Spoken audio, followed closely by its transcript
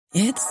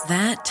It's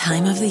that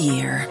time of the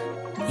year.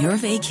 Your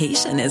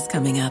vacation is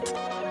coming up.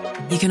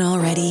 You can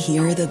already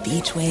hear the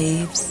beach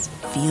waves,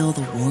 feel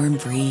the warm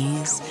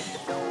breeze,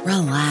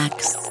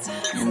 relax,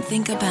 and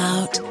think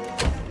about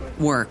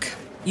work.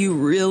 You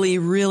really,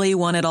 really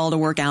want it all to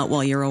work out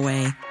while you're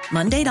away.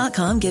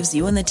 Monday.com gives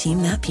you and the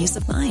team that peace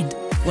of mind.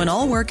 When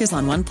all work is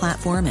on one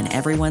platform and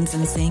everyone's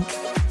in sync,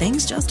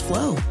 things just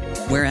flow.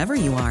 Wherever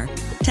you are,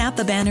 tap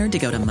the banner to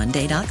go to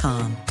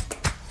Monday.com.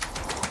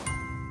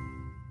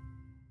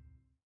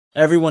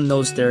 Everyone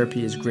knows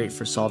therapy is great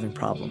for solving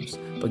problems,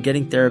 but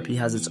getting therapy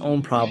has its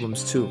own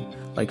problems too,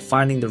 like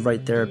finding the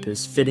right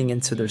therapist, fitting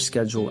into their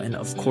schedule, and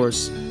of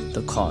course,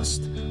 the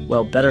cost.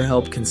 Well,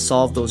 BetterHelp can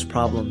solve those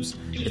problems.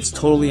 It's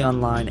totally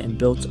online and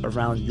built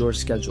around your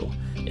schedule.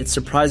 It's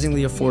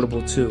surprisingly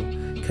affordable too.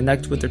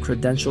 Connect with a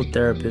credentialed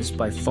therapist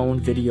by phone,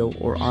 video,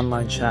 or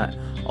online chat,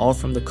 all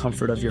from the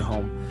comfort of your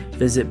home.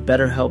 Visit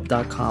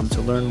BetterHelp.com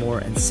to learn more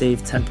and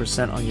save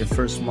 10% on your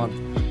first month.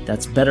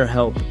 That's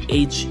BetterHelp,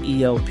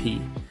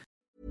 H-E-L-P.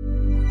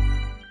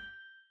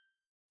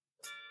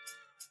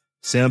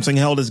 Samsung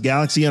held its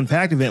Galaxy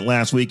Unpacked event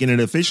last week, and it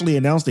officially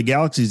announced the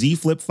Galaxy Z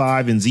Flip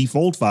 5 and Z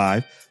Fold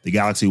 5, the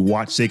Galaxy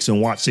Watch 6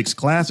 and Watch 6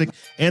 Classic,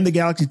 and the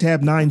Galaxy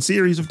Tab 9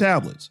 series of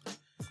tablets.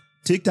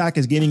 TikTok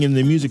is getting into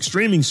the music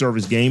streaming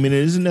service game, and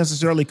it isn't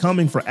necessarily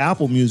coming for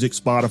Apple Music,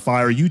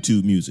 Spotify, or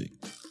YouTube Music.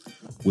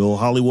 Will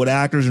Hollywood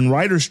actors and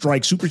writers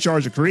strike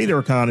supercharge the creator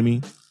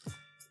economy?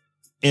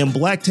 And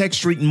Black Tech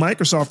Street and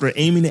Microsoft are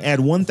aiming to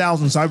add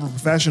 1,000 cyber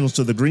professionals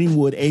to the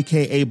Greenwood,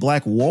 aka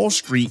Black Wall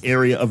Street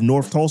area of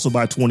North Tulsa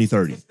by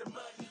 2030.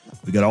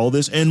 We got all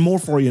this and more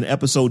for you in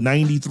episode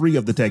 93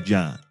 of The Tech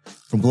Jawn.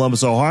 From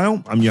Columbus,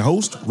 Ohio, I'm your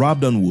host,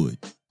 Rob Dunwood.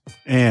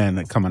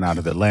 And coming out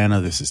of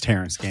Atlanta, this is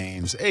Terrence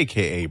Gaines,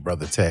 aka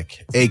Brother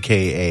Tech,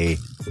 aka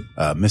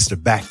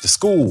Mr. Back to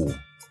School.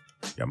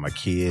 Got my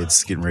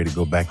kids getting ready to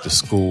go back to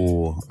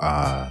school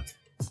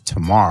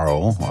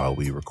tomorrow.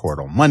 We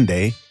record on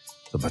Monday.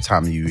 So by the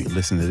time you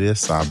listen to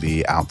this, I'll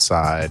be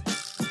outside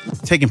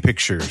taking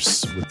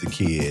pictures with the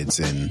kids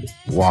and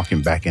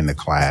walking back into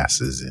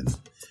classes and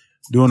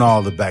doing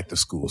all the back to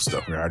school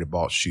stuff. We already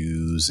bought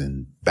shoes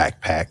and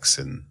backpacks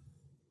and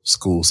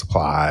school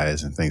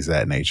supplies and things of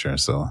that nature.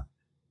 So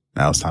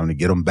now it's time to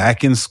get them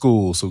back in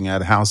school so we can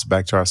have the house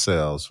back to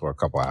ourselves for a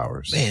couple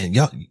hours. Man,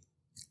 y'all,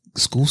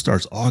 school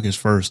starts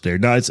August 1st there.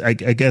 Now, it's I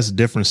guess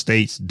different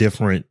states,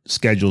 different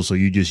schedules, so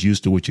you're just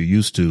used to what you're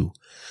used to.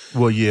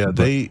 Well, yeah,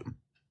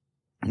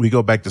 we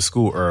go back to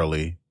school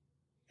early,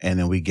 and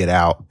then they get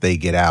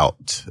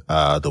out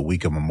the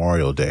week of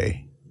Memorial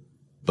Day,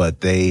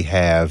 but they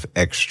have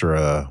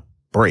extra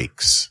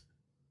breaks.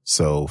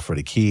 So for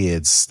the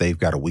kids, they've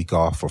got a week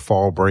off for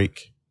fall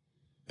break.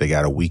 They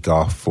got a week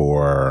off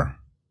for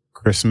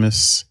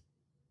Christmas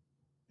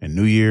and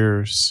New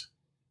Year's,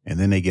 and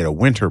then they get a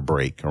winter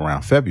break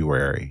around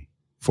February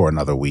for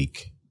another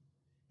week,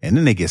 and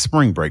then they get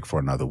spring break for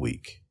another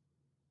week.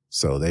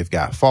 So they've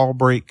got fall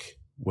break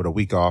with a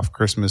week off,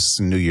 Christmas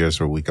and New Year's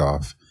for a week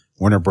off,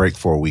 winter break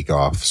for a week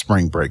off,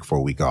 spring break for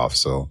a week off.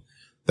 So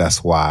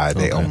that's why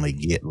they only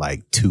get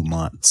like 2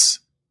 months,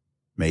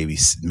 maybe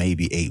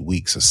 8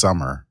 weeks of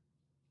summer,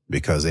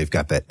 because they've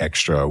got that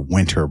extra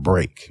winter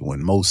break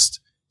when most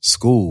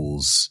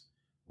schools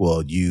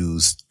will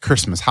use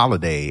Christmas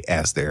holiday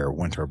as their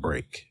winter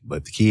break.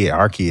 But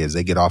our kids,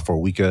 they get off for a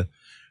week of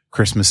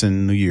Christmas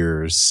and New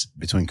Year's,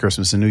 between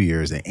Christmas and New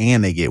Year's,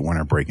 and they get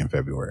winter break in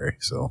February.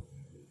 So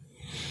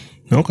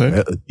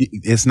okay,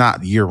 it's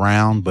not year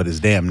round, but it's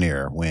damn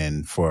near.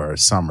 When for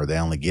summer they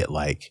only get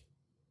like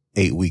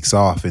 8 weeks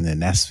off, and then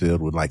that's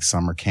filled with like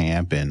summer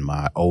camp. And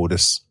my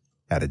oldest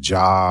had a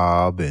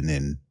job, and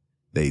then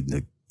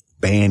the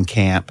band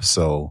camp.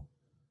 So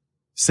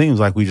seems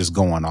like we just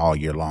going all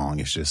year long.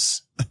 It's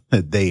just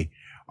they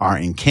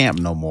aren't in camp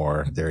no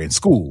more. They're in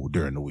school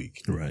during the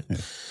week. Right.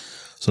 Yeah.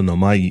 So no,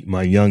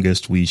 my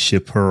youngest, we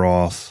ship her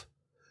off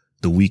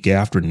the week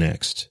after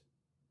next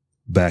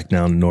back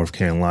down to North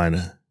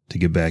Carolina to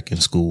get back in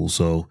school.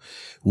 So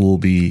we'll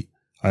be,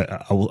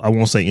 I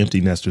won't say empty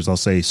nesters. I'll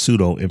say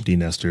pseudo empty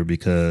nester,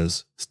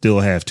 because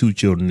still have 2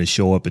 children that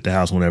show up at the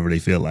house whenever they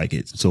feel like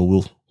it. So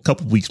we'll a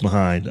couple weeks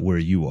behind where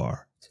you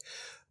are.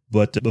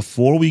 But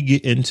before we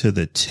get into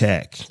the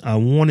tech, I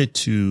wanted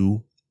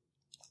to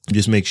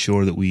just make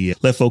sure that we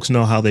let folks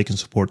know how they can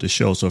support the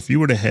show. So if you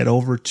were to head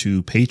over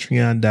to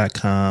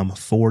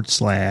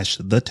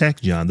patreon.com/the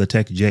Tech Jawn, the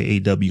Tech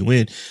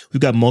JAWN,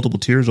 we've got multiple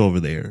tiers over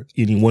there,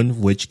 any one of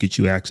which gets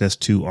you access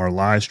to our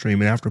live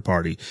stream and after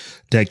party.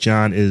 Tech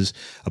Jawn is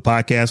a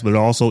podcast, but it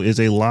also is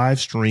a live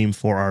stream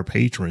for our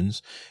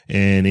patrons.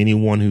 And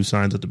anyone who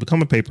signs up to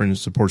become a patron and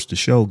supports the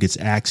show gets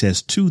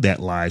access to that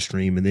live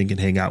stream and then can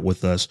hang out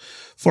with us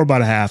for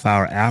about a half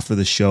hour after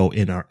the show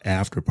in our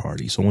after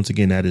party. So once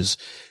again, that is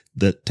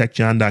the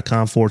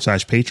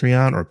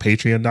techjawn.com/Patreon or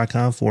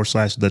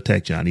patreon.com/the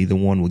Tech Jawn. Either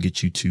one will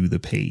get you to the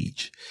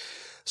page.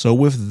 So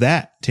with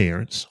that,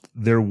 Terrence,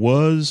 there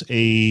was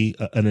an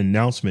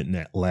announcement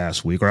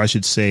last week, or I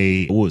should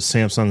say it was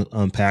Samsung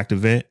Unpacked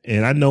event.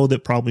 And I know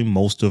that probably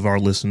most of our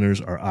listeners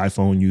are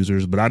iPhone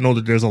users, but I know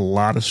that there's a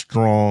lot of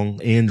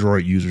strong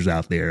Android users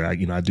out there.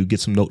 I do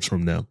get some notes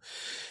from them.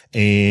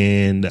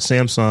 And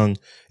Samsung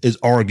is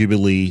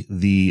arguably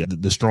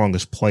the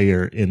strongest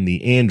player in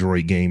the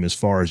Android game as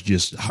far as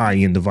just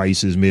high-end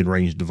devices,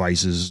 mid-range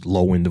devices,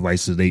 low-end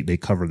devices. They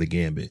cover the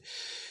gambit.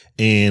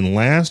 And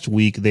last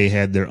week they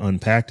had their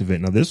Unpacked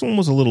event. Now this one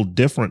was a little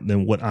different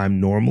than what I'm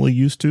normally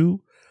used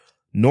to.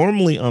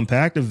 Normally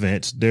Unpacked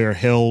events, they're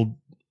held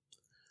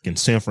in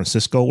San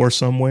Francisco or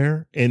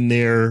somewhere, and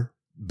they're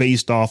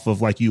based off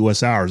of like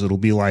US hours. It'll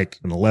be like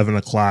an 11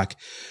 o'clock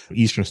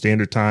Eastern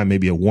Standard Time,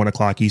 maybe a 1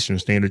 o'clock Eastern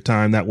Standard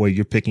Time. That way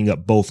you're picking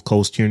up both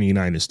coasts here in the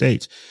United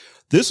States.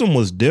 This one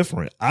was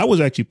different. I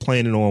was actually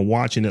planning on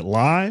watching it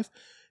live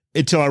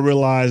until I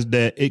realized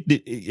that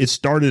it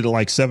started at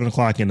like 7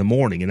 o'clock in the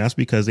morning. And that's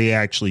because they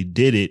actually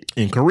did it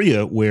in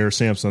Korea where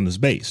Samsung is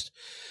based.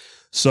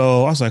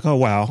 So I was like, oh,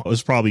 wow. It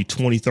was probably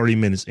 20, 30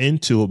 minutes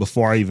into it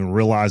before I even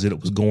realized that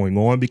it was going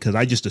on, because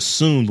I just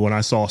assumed when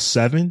I saw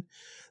 7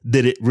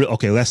 that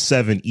okay, that's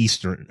 7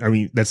 Eastern. I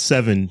mean, that's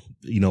 7,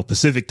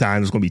 Pacific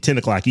time. It's going to be 10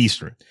 o'clock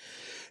Eastern.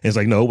 And it's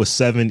like, no, it was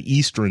 7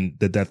 Eastern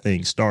that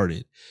thing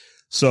started.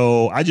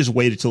 So I just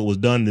waited till it was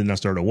done. And then I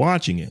started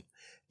watching it.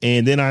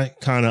 And then I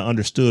kind of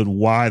understood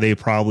why they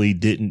probably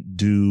didn't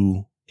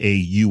do a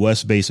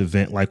US based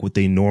event like what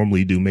they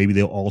normally do. Maybe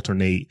they'll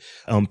alternate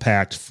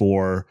Unpacked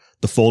for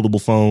the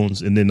foldable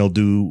phones, and then they'll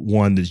do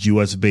one that's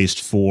US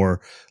based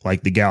for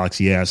like the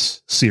Galaxy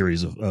S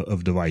series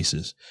of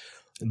devices.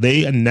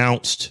 They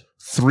announced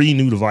 3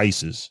 new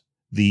devices.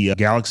 The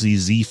Galaxy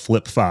Z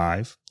Flip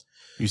 5.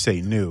 You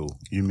say new,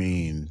 you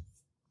mean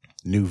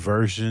new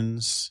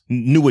versions?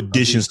 New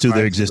additions to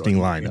their existing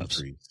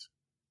lineups.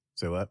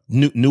 Say what?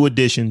 New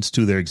additions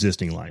to their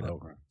existing lineup.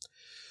 Okay.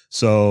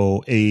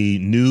 So a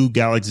new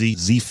Galaxy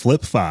Z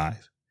Flip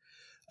 5,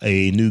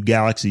 a new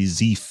Galaxy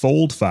Z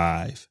Fold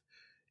 5,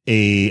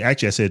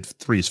 actually I said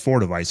 3 is 4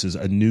 devices,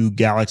 a new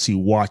Galaxy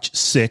Watch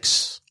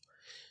 6,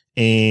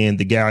 and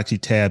the Galaxy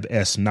Tab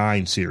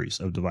S9 series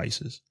of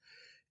devices.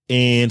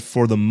 And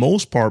for the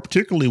most part,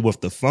 particularly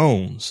with the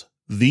phones,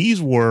 these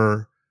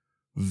were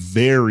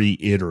very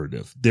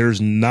iterative.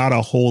 There's not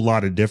a whole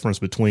lot of difference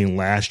between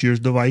last year's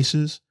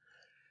devices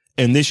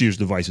and this year's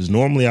devices.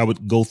 Normally I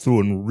would go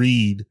through and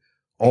read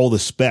all the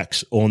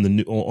specs on the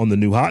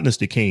new hotness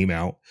that came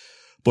out,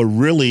 but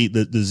really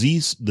the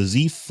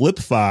Z Flip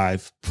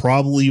 5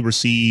 probably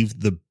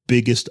received the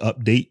biggest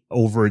update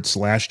over its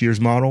last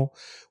year's model,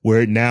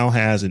 where it now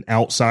has an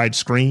outside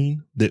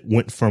screen that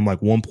went from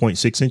like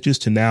 1.6 inches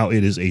to now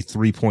it is a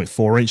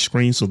 3.4 inch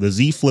screen. So the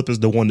Z Flip is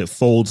the one that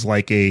folds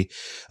like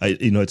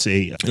folds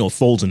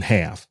in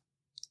half.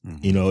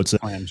 Mm-hmm. It's a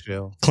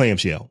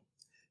clamshell.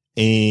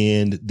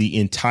 And the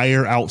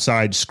entire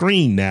outside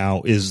screen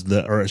now is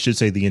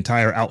the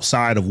entire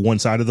outside of one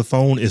side of the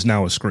phone is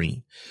now a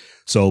screen.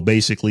 So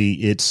basically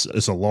it's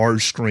a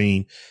large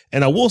screen.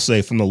 And I will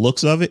say, from the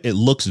looks of it, it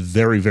looks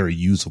very, very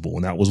usable.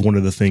 And that was one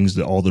of the things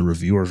that all the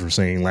reviewers were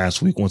saying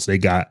last week once they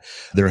got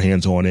their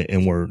hands on it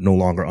and were no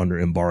longer under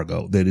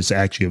embargo, that it's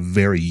actually a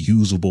very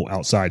usable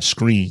outside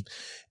screen.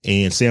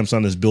 And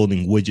Samsung is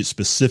building widgets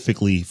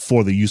specifically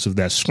for the use of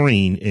that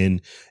screen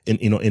in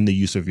the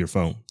use of your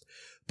phone.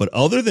 But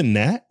other than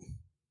that,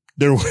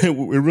 it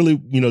really,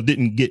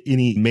 didn't get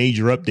any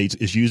major updates.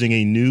 It's using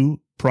a new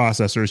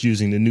processor. It's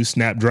using the new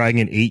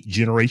Snapdragon 8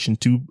 Generation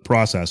 2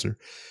 processor.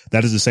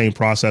 That is the same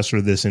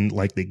processor that's in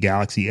like the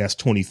Galaxy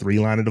S23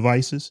 line of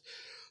devices.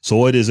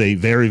 So it is a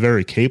very,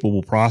 very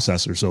capable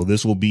processor. So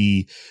this will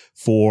be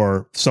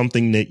for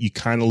something that you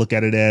kind of look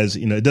at it as,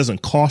 it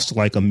doesn't cost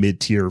like a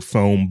mid-tier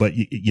phone, but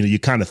you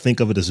kind of think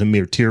of it as a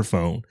mid-tier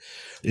phone.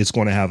 It's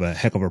going to have a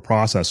heck of a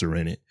processor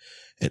in it.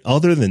 And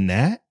other than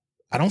that,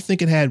 I don't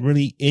think it had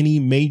really any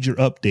major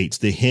updates.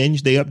 The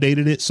hinge, they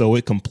updated it so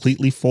it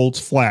completely folds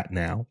flat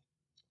now,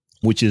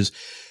 which is,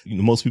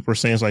 most people are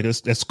saying it's like,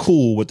 that's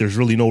cool, but there's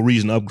really no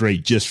reason to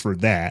upgrade just for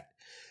that.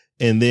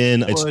 And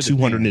then it's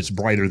 200 and it's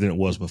brighter than it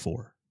was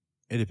before.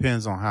 It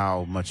depends on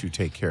how much you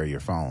take care of your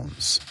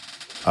phones.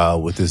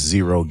 With this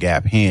zero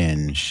gap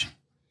hinge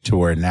to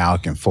where now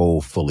it can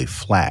fold fully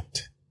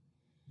flat,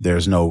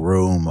 there's no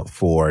room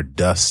for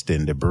dust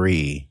and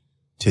debris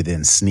to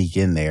then sneak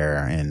in there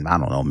and, I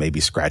don't know,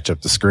 maybe scratch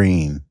up the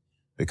screen,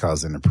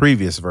 because in the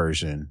previous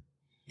version,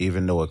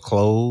 even though it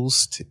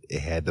closed,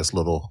 it had this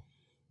little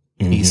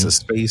piece of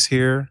space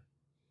here.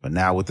 But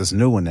now with this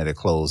new one that it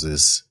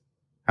closes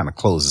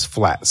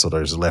flat. So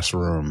there's less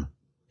room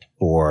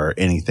for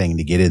anything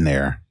to get in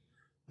there.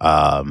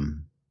 I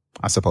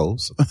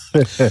suppose,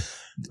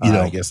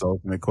 I guess the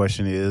ultimate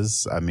question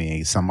is,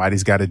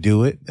 somebody's got to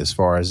do it as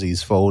far as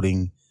these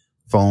folding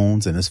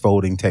phones and this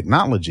folding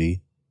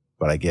technology.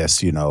 But I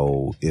guess, are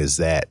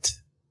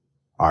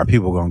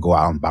people going to go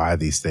out and buy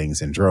these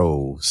things in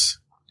droves?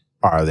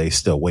 Or are they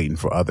still waiting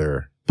for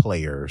other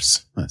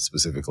players,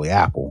 specifically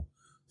Apple,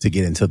 to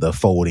get into the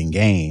folding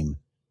game?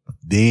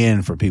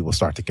 Then for people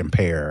start to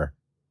compare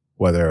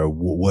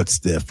what's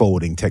the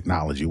folding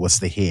technology, what's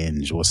the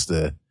hinge, what's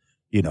the,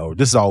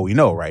 this is all we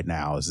know right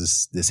now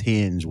is this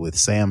hinge with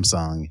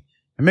Samsung,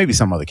 and maybe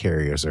some other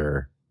carriers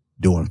are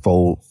doing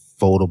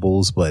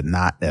foldables, but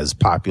not as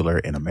popular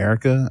in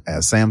America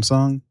as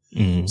Samsung.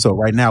 Mm-hmm. So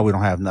right now we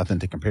don't have nothing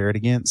to compare it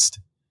against.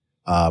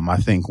 I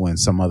think when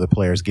some other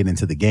players get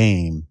into the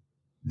game,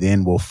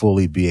 then we'll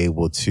fully be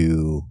able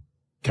to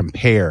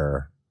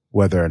compare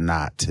whether or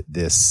not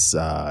this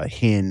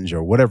hinge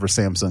or whatever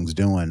Samsung's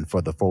doing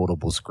for the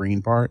foldable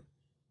screen part,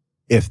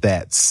 if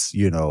that's,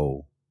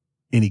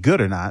 any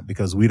good or not,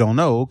 because we don't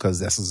know, because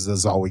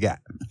that's all we got.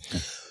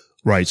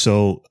 Right.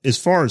 So as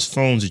far as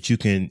phones that you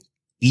can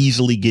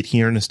easily get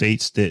here in the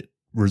States that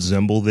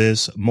resemble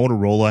this,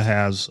 Motorola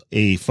has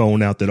a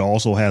phone out that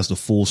also has the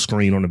full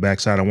screen on the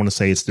backside. I want to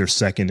say it's their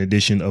second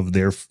edition of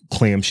their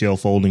clamshell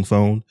folding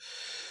phone.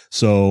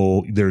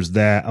 So there's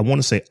that. I want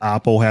to say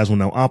Oppo has one.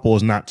 Now, Oppo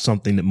is not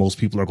something that most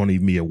people are going to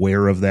even be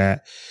aware of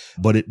that,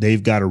 but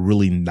they've got a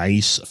really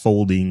nice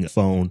folding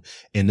phone.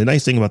 And the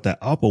nice thing about that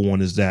Oppo one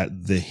is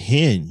that the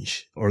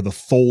hinge or the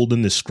fold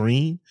in the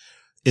screen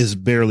is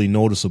barely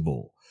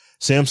noticeable.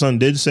 Samsung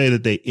did say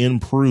that they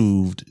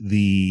improved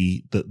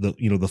the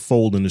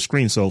fold in the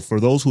screen. So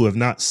for those who have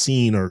not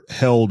seen or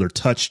held or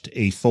touched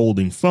a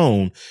folding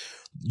phone,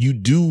 you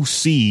do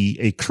see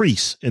a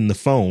crease in the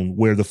phone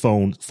where the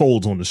phone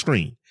folds on the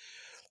screen.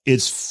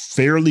 It's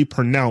fairly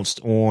pronounced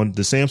on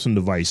the Samsung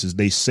devices.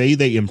 They say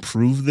they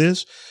improved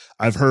this.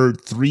 I've heard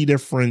 3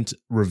 different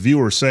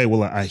reviewers say,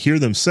 well, I hear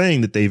them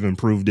saying that they've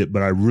improved it,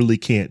 but I really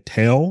can't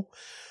tell.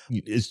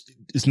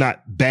 It's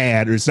not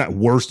bad, or it's not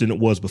worse than it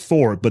was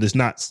before, but it's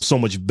not so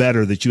much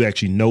better that you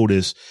actually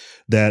notice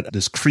that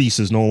this crease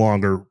is no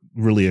longer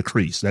really a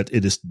crease. That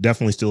it is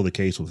definitely still the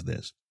case with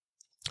this.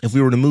 If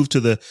we were to move to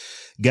the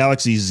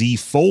Galaxy Z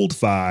Fold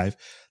 5,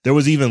 there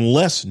was even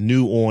less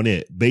new on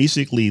it.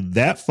 Basically,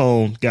 that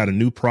phone got a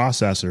new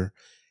processor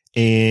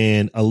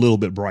and a little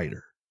bit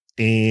brighter.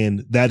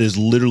 And that is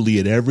literally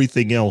it.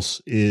 Everything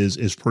else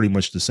is pretty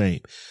much the same.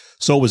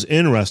 So it was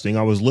interesting.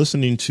 I was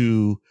listening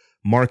to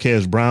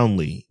Marquez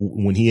Brownlee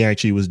when he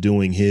actually was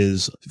doing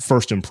his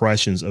first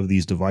impressions of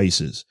these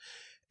devices.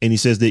 And he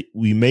says that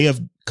we may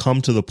have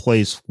come to the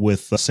place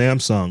with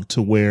Samsung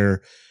to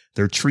where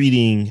they're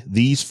treating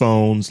these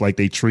phones like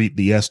they treat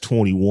the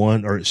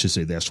S21, or I should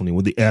say the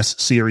S21, the S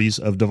series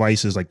of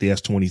devices like the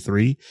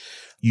S23.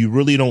 You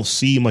really don't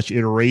see much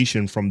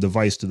iteration from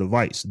device to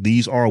device.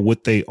 These are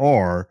what they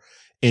are.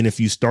 And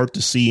if you start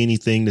to see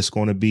anything that's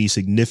going to be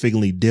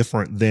significantly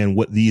different than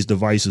what these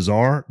devices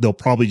are, they'll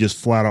probably just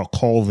flat out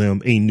call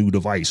them a new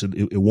device.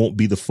 It won't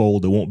be the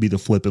Fold. It won't be the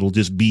Flip. It'll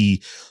just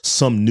be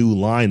some new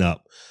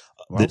lineup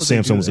that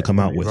Samsung was to come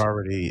out with. They've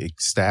already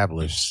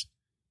established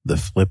the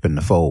Flip and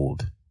the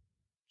Fold.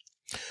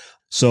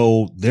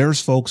 So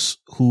there's folks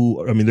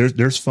who,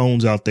 there's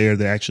phones out there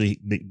that actually,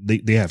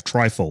 they have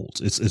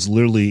trifolds. It's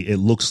literally, it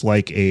looks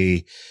like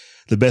the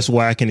best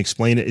way I can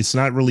explain it, it's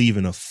not really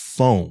even a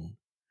phone.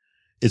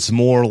 It's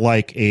more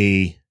like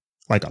a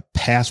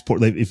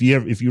passport. Like if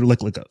you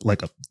look like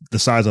the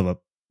size of a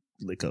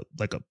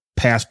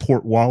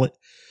passport wallet,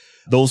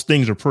 those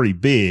things are pretty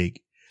big,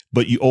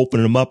 but you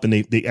open them up and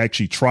they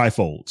actually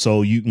trifold. So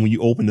when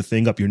you open the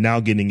thing up, you're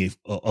now getting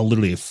a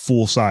literally a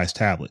full size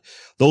tablet.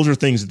 Those are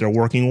things that they're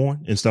working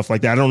on and stuff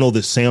like that. I don't know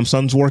that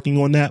Samsung's working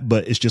on that,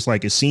 but it's just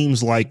like, it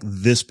seems like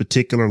this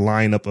particular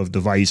lineup of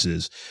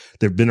devices,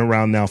 they've been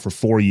around now for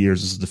 4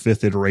 years. This is the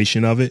 5th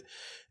iteration of it.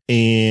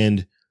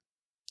 And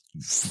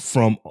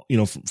from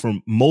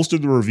most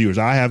of the reviewers,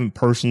 I haven't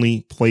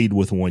personally played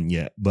with one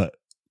yet, but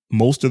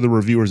most of the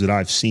reviewers that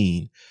I've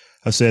seen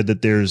have said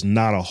that there's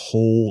not a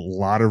whole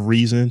lot of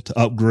reason to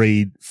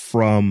upgrade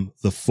from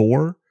the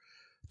 4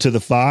 to the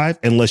 5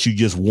 unless you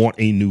just want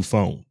a new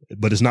phone.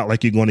 But it's not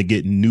like you're going to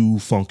get new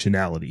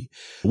functionality,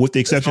 with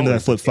the exception of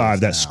that Flip 5.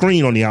 That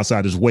screen on the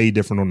outside is way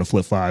different on the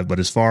Flip 5. But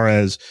as far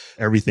as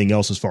everything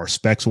else, as far as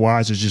specs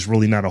wise, it's just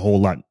really not a whole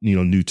lot,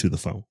 new to the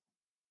phone.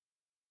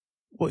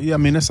 Well, yeah,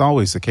 that's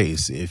always the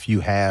case if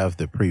you have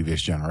the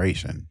previous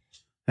generation.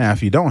 Now,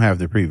 if you don't have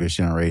the previous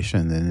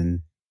generation,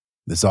 then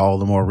there's all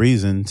the more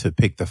reason to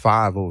pick the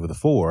 5 over the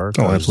 4.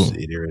 Oh,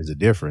 absolutely. There is a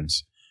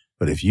difference.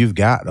 But if you've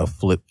got a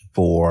Flip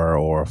 4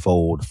 or a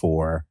Fold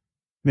 4,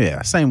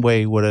 yeah, same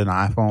way with an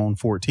iPhone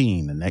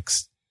 14, the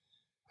next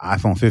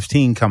iPhone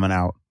 15 coming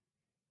out,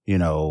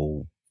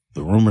 the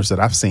rumors that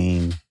I've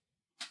seen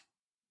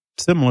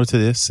similar to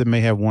this, it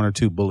may have 1 or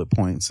 2 bullet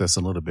points that's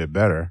a little bit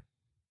better.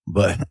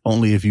 But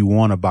only if you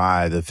want to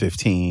buy the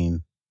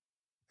 15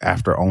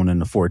 after owning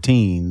the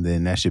 14,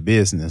 then that's your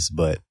business.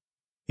 But,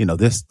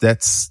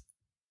 that's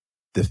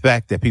the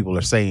fact that people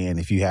are saying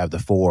if you have the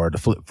 4, the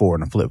Flip 4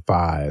 and the Flip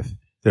 5,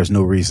 there's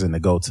no reason to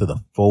go to the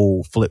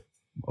full Flip.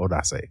 What did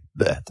I say?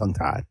 The tongue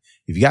tied.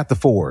 If you got the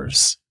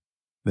 4s,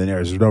 then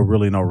there's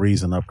really no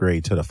reason to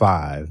upgrade to the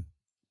 5.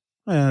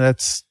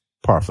 That's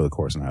par for the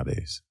course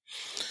nowadays.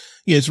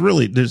 Yeah, it's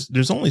really,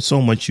 there's only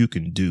so much you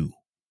can do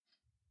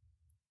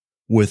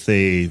with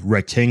a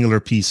rectangular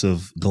piece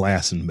of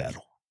glass and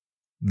metal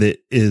that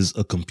is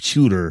a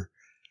computer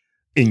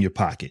in your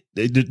pocket.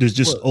 There's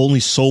just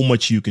only so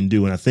much you can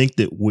do. And I think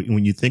that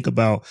when you think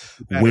about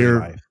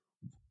battery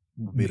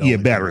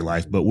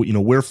life, but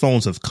where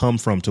phones have come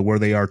from to where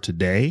they are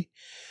today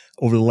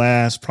over the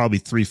last probably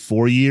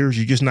 3-4 years,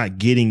 you're just not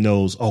getting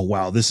those. Oh,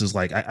 wow, this is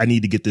like, I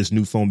need to get this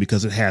new phone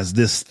because it has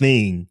this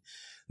thing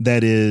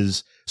that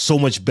is so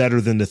much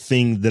better than the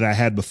thing that I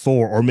had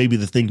before, or maybe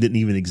the thing didn't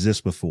even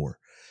exist before.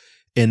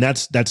 And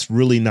that's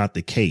really not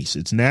the case.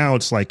 It's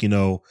like,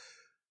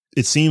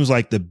 it seems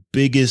like the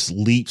biggest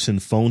leaps in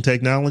phone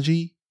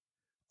technology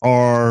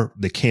are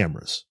the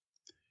cameras.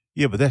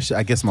 Yeah, but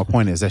I guess my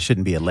point is that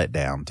shouldn't be a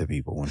letdown to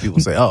people when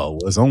people say, "Oh,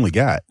 well, it's only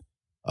got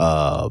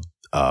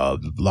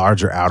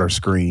larger outer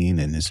screen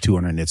and it's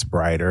 200 nits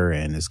brighter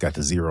and it's got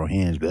the zero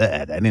hinge." But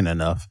that ain't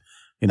enough.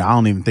 I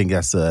don't even think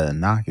that's a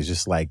knock. It's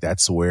just like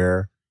that's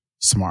where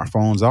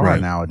smartphones are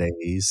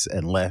nowadays,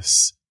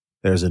 unless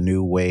there's a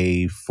new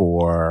way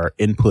for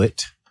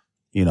input.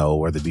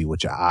 Whether it be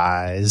with your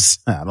eyes,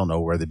 I don't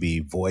know, whether it be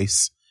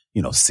voice,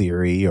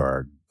 Siri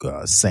or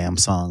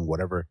Samsung,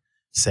 whatever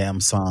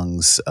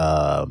Samsung's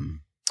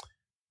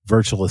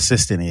virtual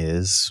assistant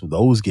is,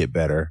 those get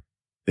better.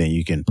 Then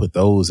you can put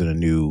those in a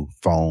new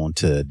phone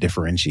to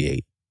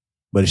differentiate.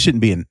 But it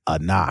shouldn't be a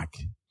knock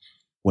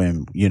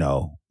when,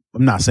 I'm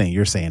not saying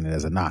you're saying it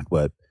as a knock,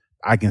 but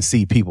I can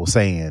see people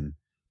saying,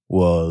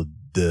 well,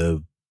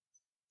 the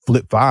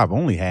Flip 5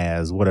 only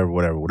has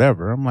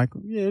whatever. I'm like,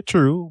 yeah,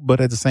 true. But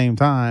at the same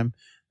time,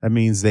 that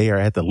means they are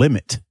at the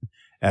limit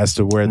as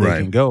to where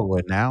they can go.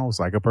 And now it's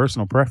like a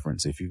personal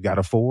preference. If you've got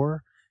a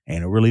 4,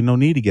 ain't really no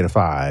need to get a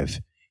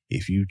 5.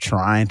 If you're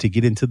trying to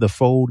get into the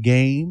fold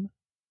game,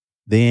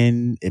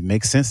 then it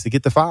makes sense to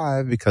get the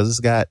 5 because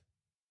it's got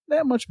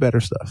that much better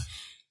stuff.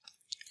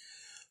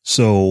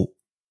 So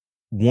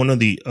one of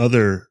the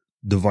other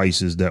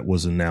devices that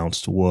was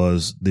announced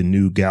was the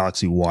new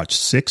Galaxy Watch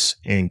 6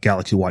 and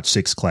Galaxy Watch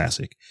 6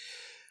 Classic.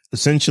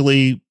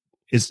 Essentially,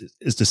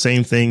 it's the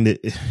same thing that,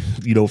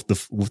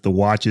 with the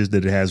watches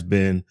that it has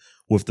been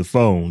with the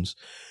phones.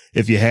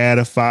 If you had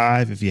a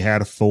 5, if you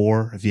had a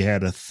 4, if you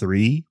had a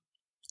 3,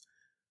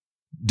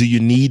 do you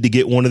need to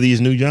get one of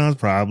these new Johns?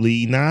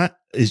 Probably not.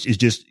 It's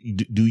just,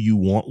 do you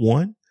want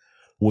one?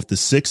 With the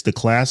 6, the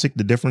Classic,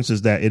 the difference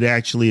is that it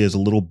actually is a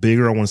little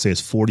bigger. I want to say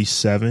it's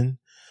 47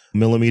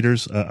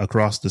 millimeters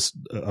across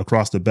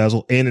the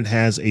bezel, and it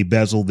has a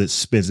bezel that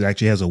spins. It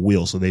actually has a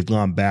wheel, so they've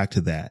gone back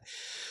to that.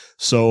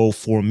 So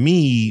for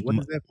me, what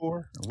is that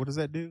for? What does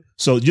that do?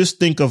 So just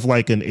think of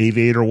like an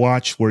aviator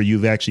watch where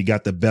you've actually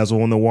got the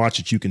bezel on the watch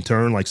that you can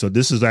turn. So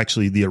this is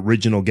actually the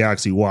original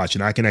Galaxy Watch,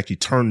 and I can actually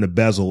turn the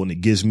bezel and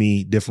it gives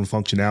me different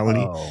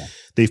functionality. Oh.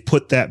 They've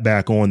put that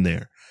back on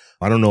there.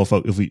 I don't know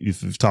if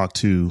we've talked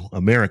to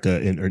America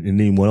and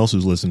anyone else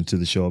who's listening to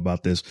the show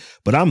about this,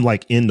 but I'm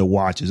like into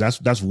watches.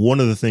 That's one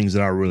of the things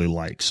that I really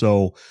like.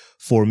 So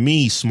for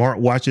me,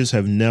 smartwatches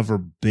have never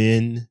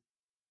been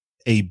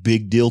a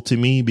big deal to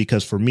me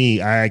because for me,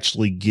 I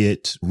actually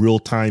get real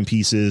time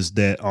pieces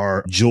that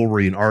are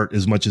jewelry and art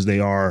as much as they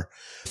are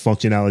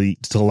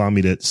functionality to allow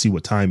me to see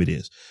what time it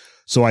is.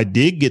 So I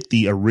did get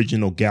the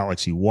original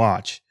Galaxy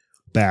Watch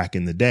back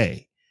in the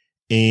day.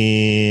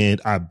 And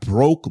I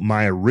broke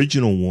my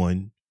original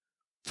one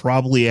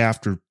probably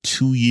after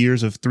 2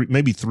 years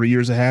maybe 3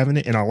 years of having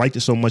it. And I liked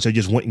it so much, I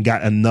just went and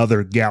got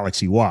another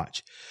Galaxy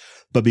Watch.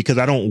 But because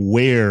I don't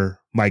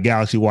wear my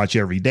Galaxy Watch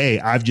every day,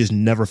 I've just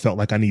never felt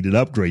like I needed to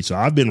upgrade. So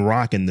I've been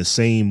rocking the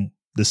same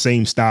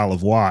style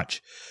of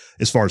watch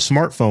as far as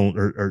smartphone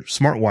or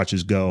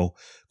smartwatches go,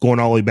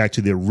 going all the way back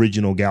to the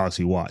original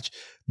Galaxy Watch.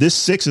 This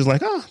 6 is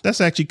like,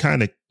 that's actually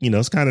kind of,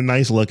 it's kind of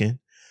nice looking.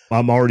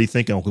 I'm already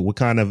thinking, okay, what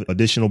kind of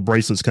additional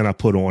bracelets can I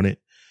put on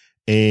it?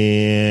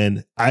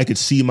 And I could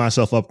see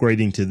myself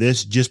upgrading to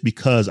this just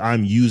because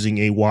I'm using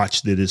a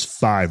watch that is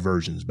 5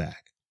 versions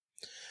back.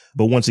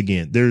 But once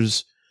again,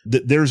 there's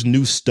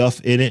new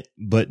stuff in it,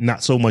 but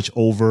not so much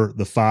over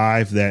the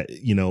 5 that,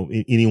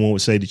 anyone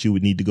would say that you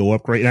would need to go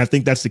upgrade. And I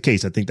think that's the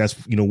case. I think that's,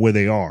 where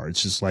they are.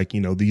 It's just like,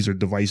 these are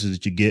devices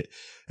that you get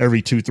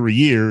every 2-3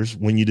 years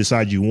when you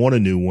decide you want a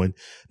new one,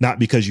 not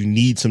because you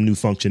need some new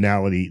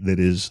functionality that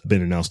has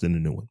been announced in the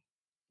new one.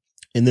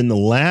 And then the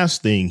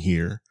last thing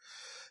here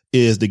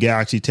is the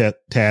Galaxy Tab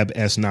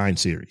S9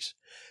 series.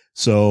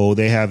 So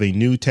they have a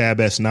new Tab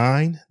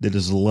S9 that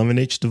is an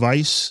 11-inch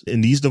device.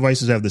 And these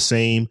devices have the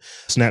same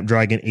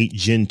Snapdragon 8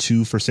 Gen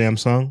 2 for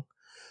Samsung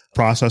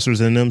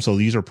processors in them. So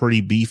these are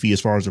pretty beefy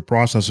as far as the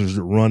processors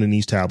that run in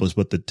these tablets.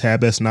 But the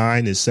Tab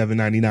S9 is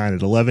 $799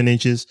 at 11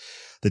 inches.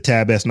 The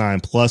Tab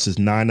S9 Plus is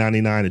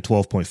 $999 at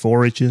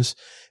 12.4 inches.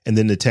 And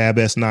then the Tab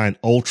S9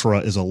 Ultra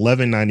is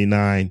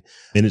 $1199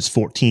 and it's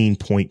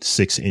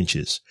 14.6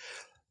 inches.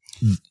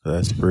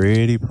 That's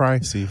pretty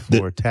pricey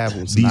for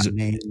tablets not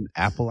named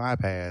Apple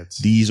iPads.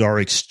 These are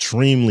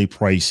extremely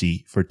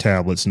pricey for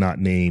tablets not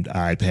named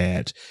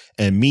iPads.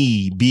 And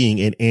me being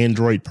an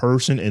Android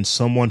person and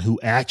someone who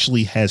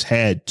actually has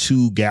had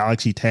 2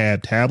 Galaxy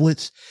Tab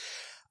tablets,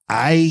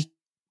 I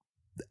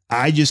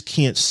just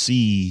can't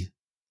see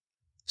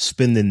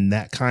spending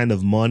that kind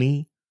of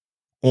money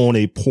on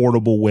a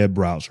portable web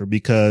browser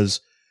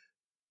because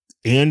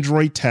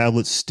Android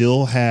tablets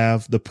still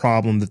have the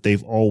problem that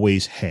they've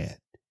always had.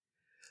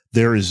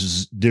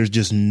 There's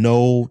just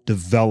no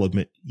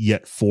development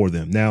yet for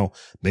them. Now,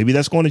 maybe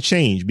that's going to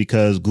change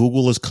because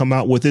Google has come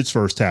out with its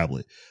first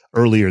tablet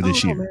earlier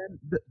this year.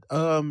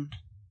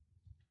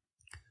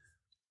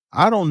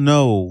 I don't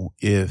know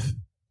if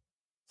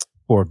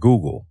for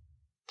Google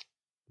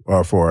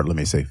or for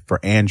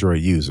Android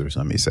users,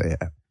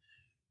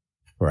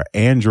 for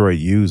Android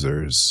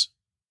users,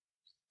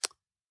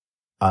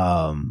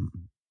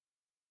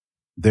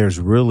 there's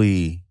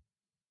really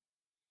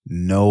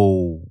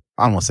no,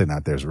 I don't want to say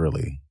not there's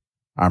really,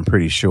 I'm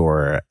pretty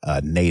sure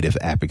a native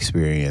app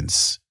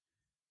experience,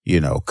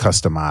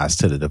 customized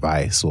to the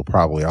device will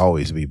probably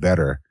always be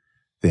better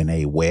than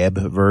a web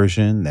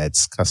version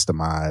that's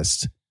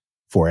customized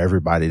for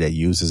everybody that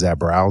uses that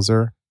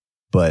browser.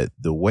 But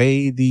the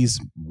way these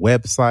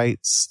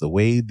websites, the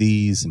way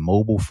these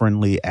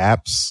mobile-friendly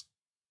apps,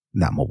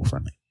 not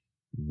mobile-friendly,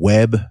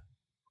 web-friendly,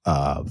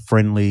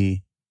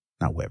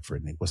 not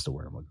web-friendly, what's the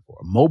word I'm looking for?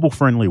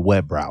 Mobile-friendly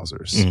web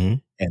browsers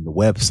and the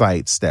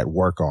websites that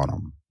work on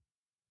them.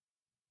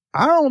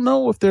 I don't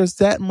know if there's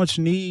that much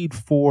need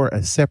for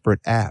a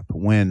separate app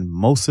when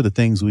most of the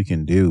things we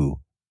can do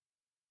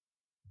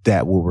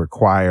that will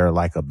require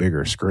like a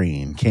bigger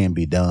screen can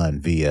be done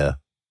via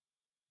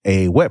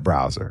a web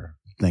browser.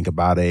 Think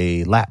about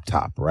a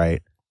laptop,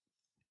 right?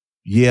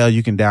 Yeah,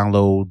 you can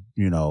download,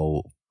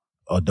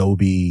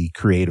 Adobe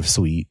Creative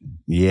Suite.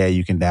 Yeah,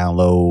 you can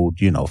download,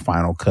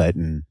 Final Cut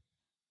and,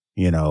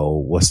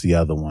 what's the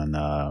other one?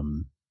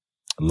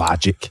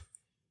 Logic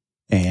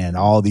and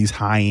all these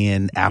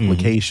high-end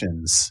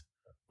applications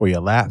for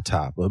your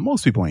laptop. But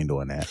most people ain't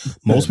doing that.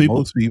 Most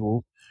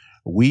people,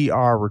 we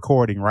are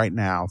recording right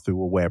now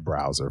through a web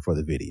browser for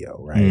the video,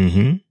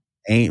 right?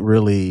 Ain't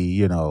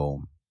really,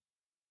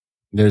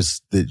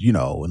 there's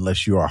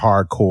unless you're a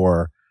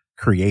hardcore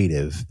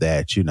creative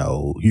that,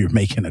 you're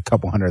making a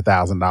couple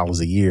 $100,000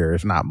 a year,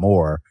 if not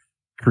more,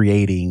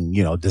 creating,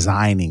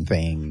 designing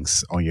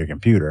things on your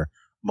computer.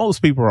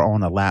 Most people are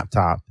on a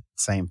laptop.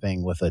 Same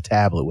thing with a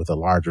tablet with a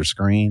larger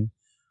screen.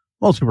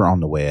 Most people are on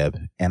the web.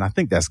 And I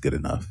think that's good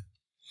enough,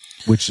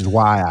 which is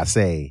why I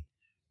say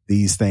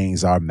these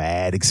things are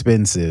mad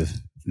expensive,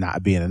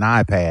 not being an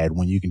iPad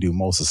when you can do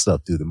most of the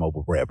stuff through the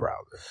mobile web browser.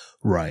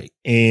 Right.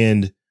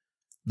 And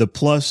the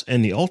Plus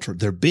and the Ultra,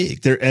 they're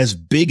big. They're as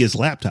big as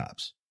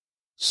laptops.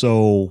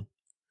 So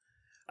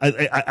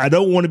I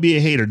don't want to be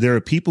a hater. There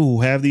are people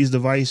who have these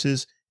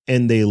devices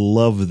and they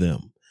love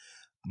them.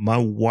 My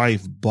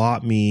wife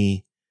bought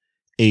me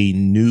a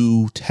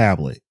new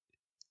tablet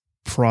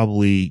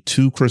probably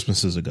 2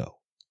 Christmases ago.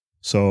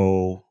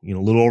 So, a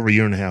little over a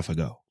year and a half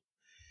ago.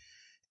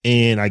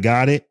 And I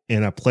got it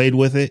and I played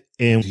with it.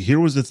 And here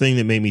was the thing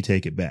that made me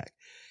take it back.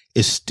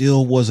 It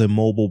still was a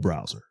mobile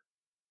browser.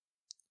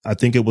 I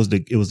think it was the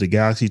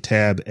Galaxy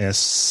Tab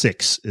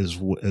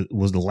S6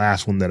 was the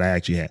last one that I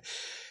actually had.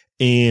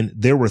 And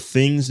there were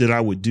things that I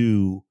would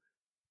do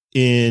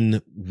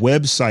in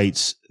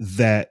websites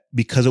that,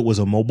 because it was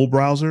a mobile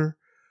browser,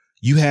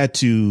 you had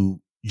to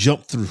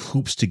jump through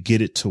hoops to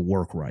get it to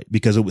work right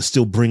because it would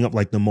still bring up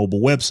like the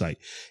mobile website.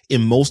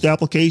 In most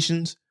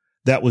applications,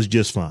 that was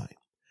just fine.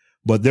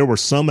 But there were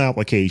some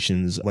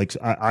applications like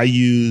I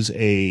use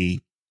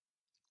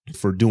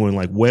for doing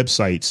like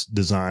websites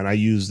design, I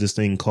use this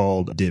thing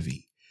called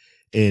Divi.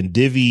 And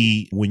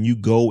Divi, when you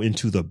go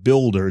into the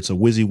builder, it's a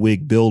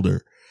WYSIWYG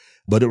builder,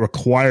 but it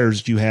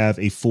requires you have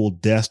a full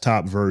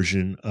desktop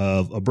version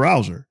of a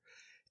browser.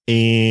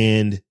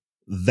 And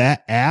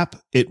that app,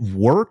 it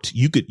worked.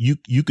 You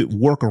could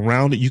work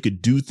around it. You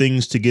could do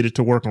things to get it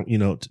to work,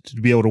 to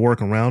be able to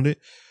work around it.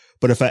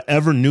 But if I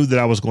ever knew that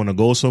I was going to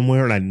go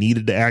somewhere and I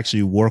needed to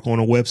actually work on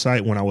a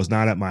website when I was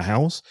not at my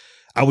house,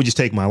 I would just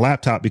take my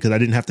laptop because I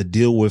didn't have to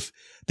deal with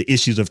the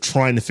issues of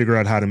trying to figure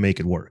out how to make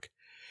it work.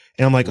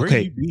 And I'm like,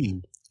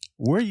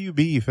 where you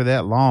be for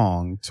that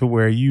long to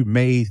where you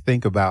may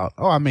think about,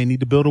 I may need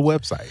to build a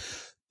website.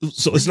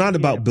 So it's not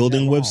about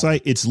building a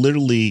website. It's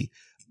literally,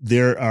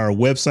 there are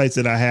websites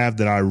that I have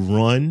that I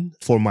run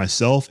for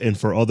myself and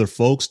for other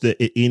folks that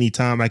at any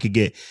time I could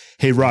get,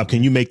 hey, Rob,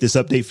 can you make this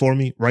update for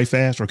me right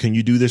fast? Or can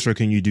you do this? Or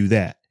can you do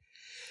that?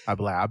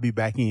 I'll be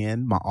back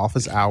in. My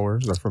office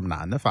hours are from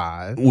 9 to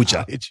 5, which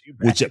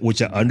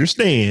I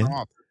understand.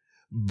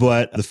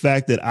 But the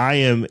fact that I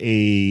am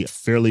a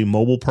fairly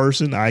mobile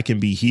person, I can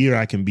be here,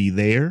 I can be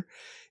there.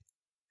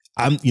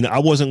 I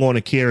wasn't going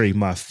to carry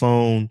my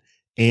phone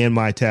and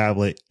my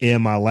tablet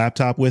and my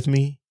laptop with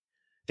me.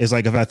 It's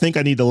like, if I think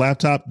I need the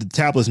laptop, the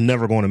tablet's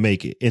never going to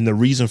make it. And the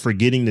reason for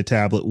getting the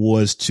tablet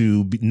was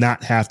to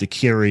not have to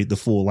carry the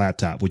full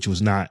laptop, which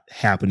was not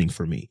happening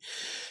for me.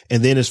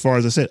 And then as far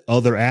as I said,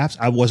 other apps,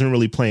 I wasn't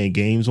really playing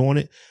games on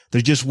it.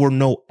 There just were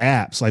no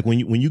apps. Like when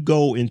you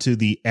go into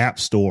the app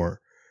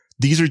store,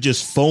 these are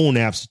just phone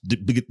apps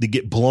that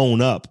get blown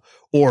up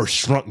or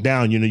shrunk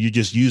down. You're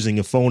just using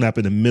a phone app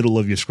in the middle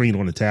of your screen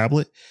on a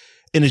tablet.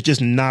 And it's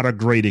just not a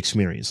great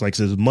experience. Like,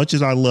 so as much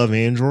as I love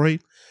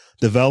Android,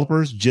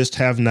 developers just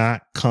have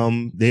not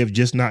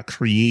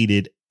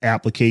created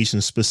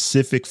applications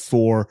specific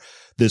for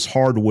this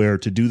hardware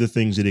to do the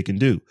things that it can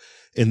do.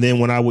 And then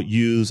when I would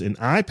use an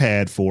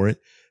iPad for it,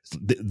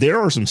 there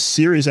are some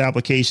serious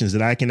applications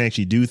that I can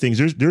actually do things.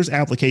 There's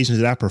applications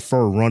that I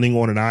prefer running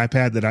on an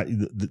iPad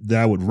that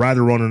I would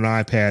rather run on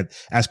an iPad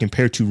as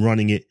compared to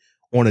running it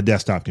on a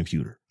desktop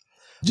computer,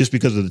 just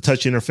because of the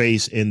touch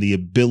interface and the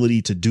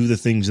ability to do the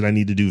things that I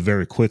need to do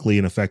very quickly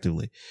and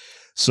effectively.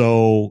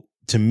 So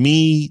to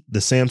me, the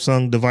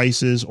Samsung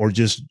devices or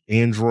just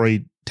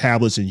Android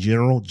tablets in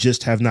general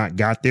just have not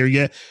got there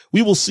yet.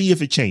 We will see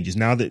if it changes.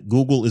 Now that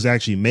Google is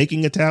actually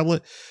making a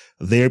tablet,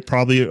 they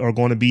probably are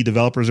going to be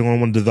developers are going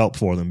to want to develop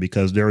for them,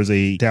 because there is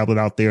a tablet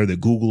out there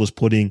that Google is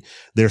putting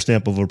their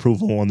stamp of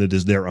approval on that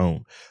is their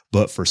own.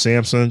 But for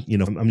Samsung,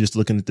 I'm just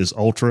looking at this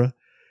Ultra.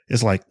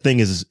 It's like thing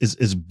is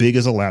as big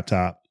as a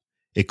laptop.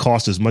 It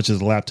costs as much as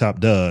a laptop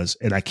does,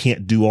 and I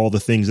can't do all the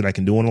things that I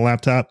can do on a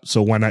laptop.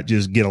 So why not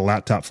just get a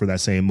laptop for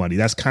that same money?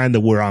 That's kind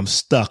of where I'm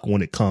stuck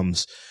when it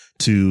comes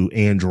to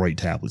Android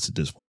tablets at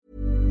this point.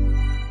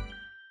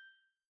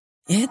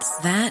 It's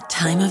that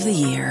time of the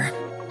year.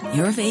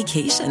 Your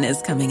vacation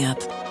is coming up.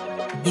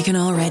 You can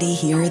already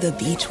hear the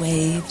beach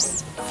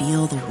waves,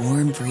 feel the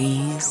warm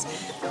breeze,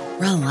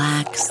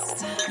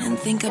 relax, and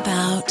think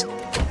about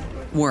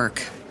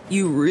work.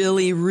 You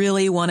really,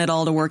 really want it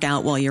all to work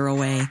out while you're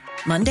away.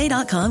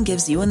 Monday.com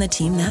gives you and the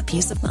team that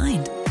peace of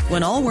mind.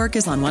 When all work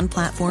is on one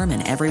platform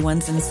and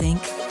everyone's in sync,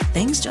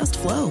 things just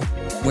flow.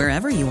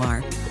 Wherever you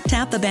are,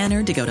 tap the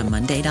banner to go to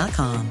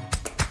Monday.com.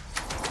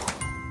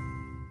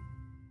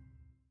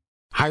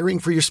 Hiring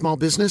for your small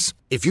business?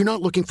 If you're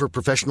not looking for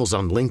professionals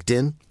on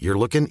LinkedIn, you're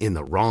looking in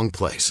the wrong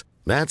place.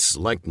 That's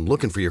like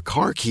looking for your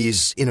car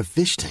keys in a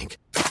fish tank.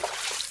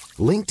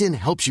 LinkedIn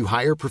helps you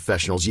hire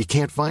professionals you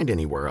can't find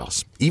anywhere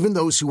else, even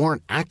those who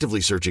aren't actively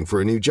searching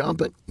for a new job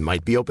but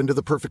might be open to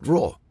the perfect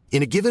role.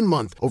 In a given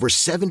month, over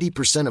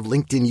 70% of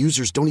LinkedIn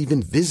users don't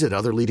even visit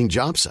other leading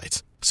job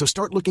sites. So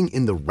start looking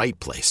in the right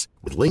place.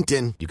 With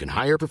LinkedIn, you can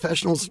hire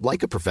professionals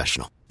like a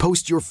professional.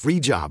 Post your free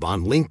job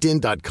on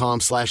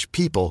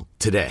linkedin.com/people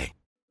today.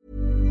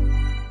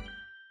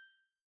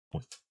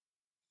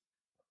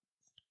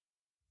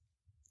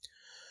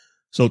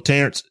 So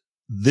Terrence,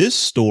 this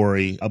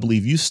story, I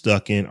believe you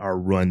stuck in our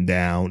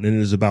rundown, and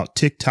it is about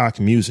TikTok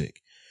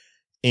music.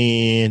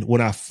 And when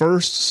I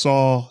first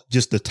saw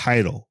just the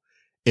title,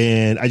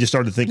 and I just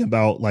started thinking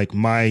about like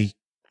my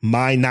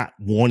not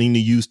wanting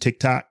to use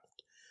TikTok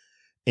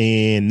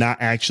and not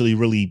actually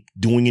really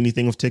doing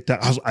anything with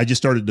TikTok, I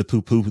just started to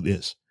poo-poo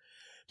this.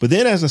 But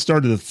then as I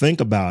started to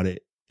think about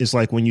it, it's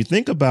like when you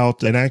think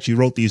about, and I actually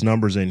wrote these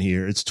numbers in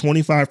here, it's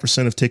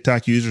 25% of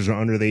TikTok users are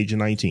under the age of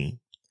 19.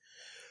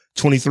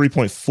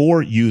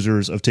 23.4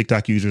 users of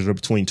TikTok users are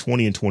between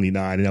 20 and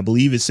 29. And I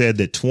believe it said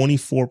that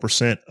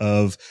 24%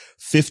 of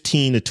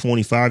 15 to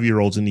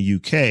 25-year-olds in the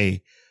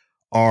UK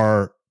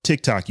are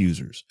TikTok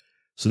users.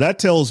 So that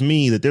tells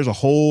me that there's a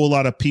whole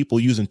lot of people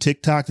using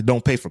TikTok that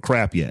don't pay for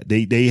crap yet.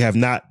 They have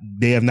not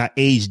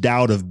aged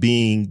out of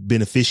being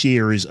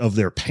beneficiaries of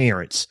their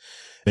parents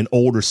and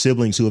older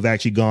siblings who have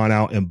actually gone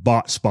out and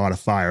bought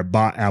Spotify or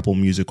bought Apple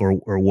Music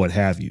or what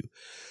have you.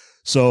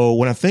 So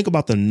when I think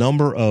about the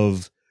number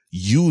of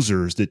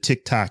users that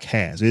TikTok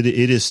has, it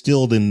is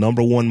still the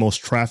number one most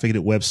trafficked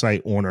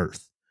website on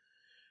earth.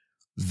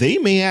 They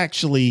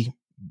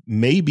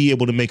may be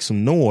able to make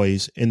some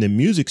noise in the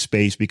music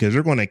space because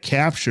they're going to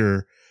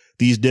capture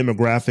these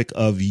demographic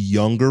of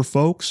younger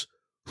folks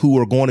who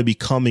are going to be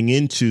coming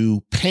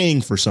into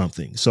paying for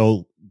something.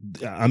 So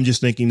I'm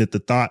just thinking that the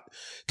thought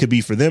could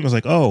be for them is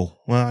like, oh,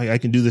 well, I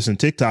can do this in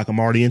TikTok. I'm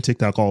already in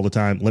TikTok all the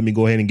time. Let me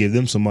go ahead and give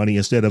them some money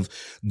instead of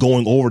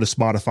going over to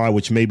Spotify,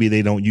 which maybe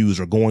they don't use,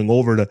 or going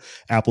over to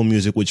Apple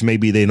Music, which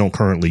maybe they don't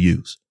currently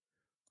use.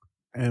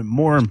 And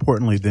more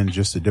importantly than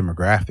just the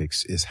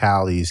demographics is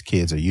how these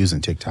kids are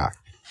using TikTok.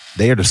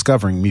 They are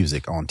discovering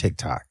music on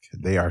TikTok.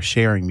 They are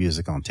sharing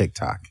music on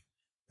TikTok.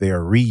 They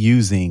are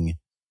reusing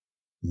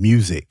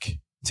music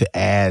to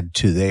add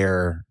to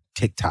their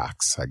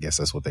TikToks. I guess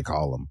that's what they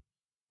call them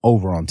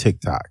over on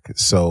TikTok.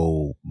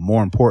 So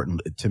more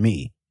important to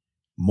me,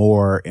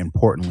 more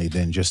importantly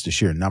than just the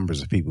sheer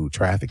numbers of people who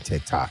traffic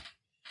TikTok,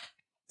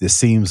 this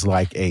seems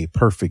like a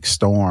perfect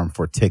storm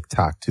for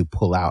TikTok to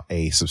pull out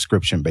a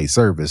subscription-based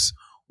service.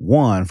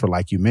 One, for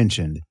like you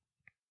mentioned,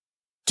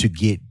 to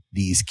get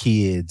these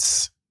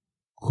kids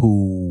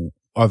who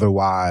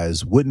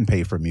otherwise wouldn't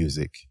pay for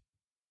music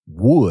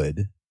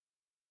would,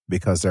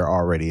 because there are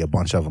already a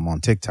bunch of them on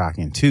TikTok.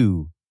 And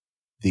two,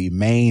 the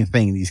main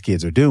thing these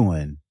kids are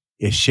doing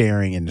is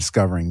sharing and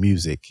discovering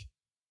music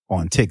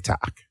on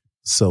TikTok.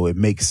 So it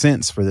makes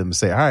sense for them to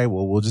say, all right,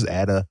 well, we'll just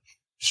add a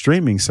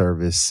streaming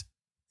service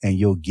and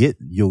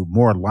you're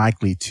more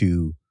likely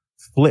to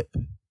flip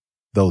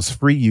those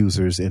free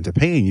users into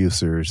paying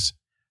users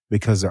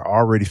because they're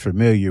already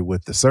familiar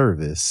with the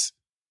service.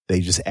 They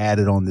just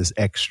added on this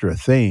extra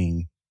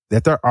thing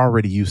that they're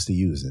already used to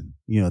using.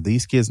 You know,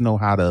 these kids know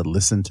how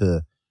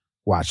to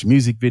watch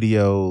music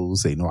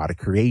videos. They know how to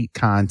create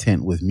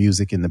content with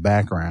music in the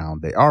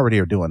background. They already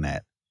are doing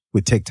that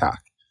with TikTok.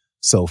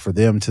 So for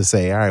them to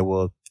say, all right,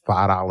 well,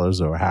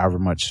 $5 or however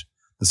much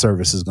the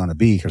service is going to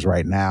be. Because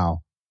right now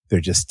they're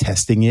just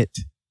testing it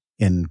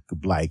in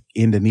like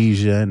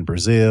Indonesia and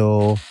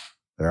Brazil.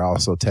 They're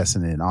also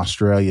testing it in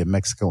Australia,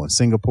 Mexico, and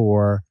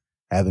Singapore.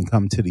 Haven't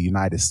come to the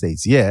United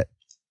States yet,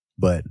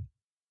 but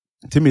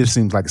to me, it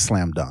seems like a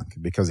slam dunk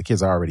because the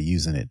kids are already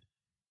using it,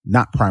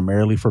 not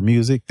primarily for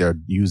music. They're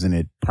using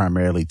it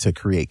primarily to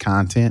create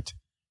content,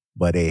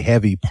 but a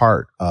heavy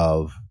part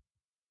of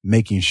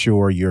making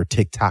sure your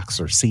TikToks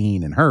are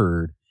seen and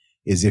heard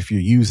is if you're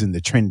using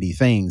the trendy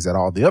things that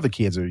all the other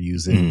kids are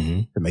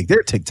using to make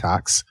their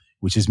TikToks,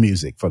 which is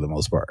music for the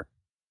most part.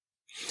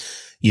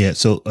 Yeah.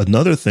 So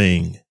another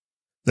thing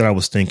that I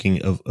was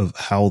thinking of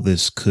how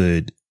this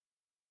could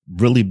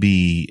really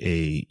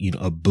be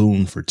a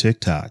boon for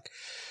TikTok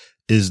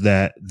is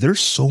that there's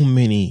so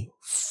many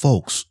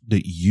folks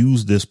that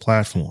use this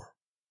platform.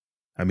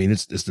 I mean,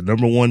 it's the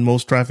number one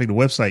most trafficked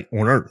website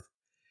on earth.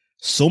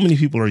 So many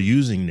people are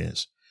using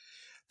this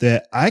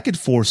that I could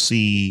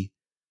foresee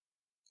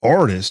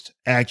artists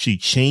actually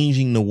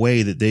changing the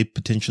way that they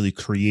potentially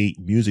create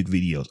music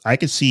videos. I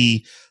could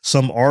see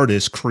some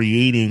artists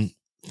creating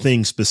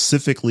things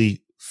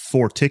specifically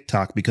for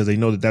TikTok because they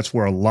know that that's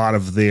where a lot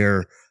of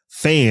their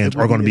fans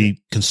are going to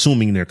be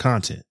consuming their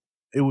content.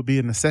 It would be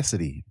a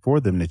necessity for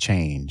them to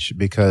change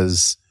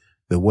because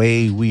the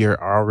way we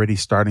are already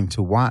starting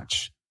to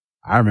watch,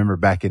 I remember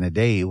back in the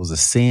day, it was a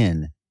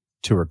sin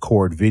to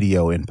record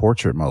video in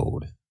portrait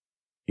mode.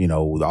 You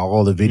know,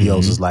 all the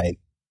videos is like,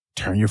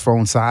 turn your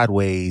phone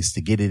sideways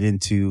to get it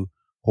into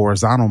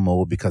horizontal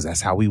mode because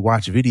that's how we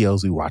watch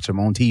videos. We watch them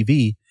on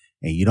TV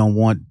and you don't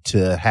want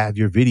to have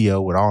your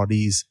video with all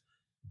these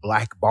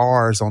black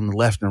bars on the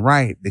left and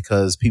right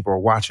because people are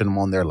watching them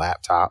on their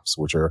laptops,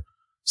 which are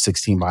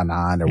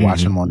 16:9. They're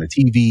watching them on their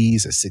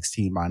TVs at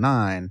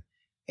 16:9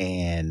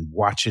 and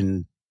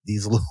watching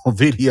these little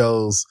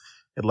videos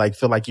and like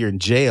feel like you're in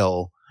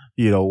jail,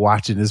 you know,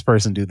 watching this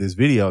person do this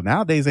video.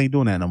 Nowadays ain't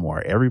doing that no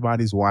more.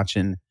 Everybody's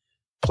watching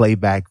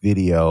playback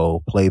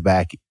video,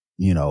 playback,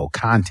 you know,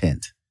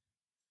 content,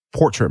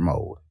 portrait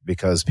mode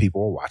because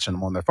people are watching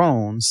them on their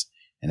phones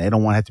and they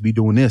don't want to have to be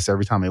doing this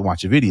every time they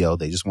watch a video.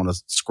 They just want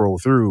to scroll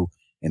through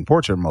in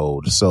portrait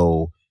mode.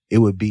 So it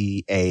would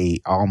be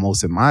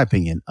almost, in my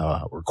opinion,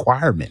 a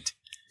requirement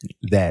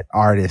that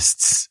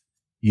artists,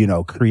 you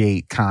know,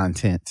 create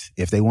content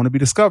if they want to be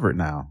discovered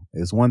now.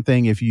 It's one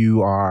thing if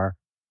you are,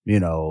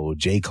 you know,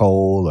 J.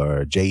 Cole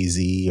or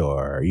Jay-Z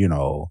or, you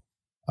know,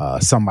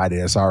 somebody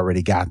that's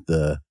already got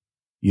the,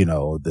 you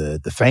know,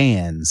 the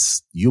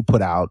fans, you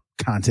put out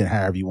content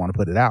however you want to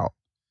put it out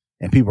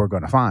and people are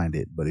going to find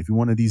it. But if you're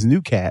one of these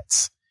new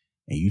cats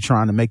and you're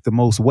trying to make the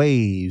most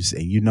waves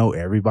and you know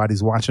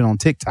everybody's watching on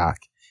TikTok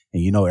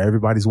and you know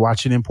everybody's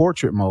watching in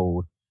portrait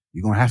mode,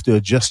 you're going to have to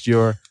adjust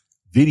your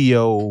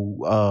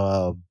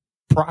video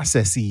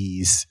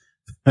processes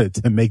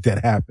to make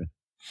that happen.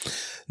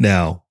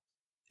 Now,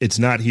 it's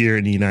not here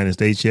in the United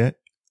States yet.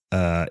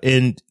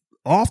 And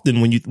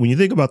often when you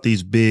think about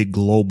these big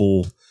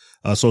global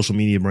social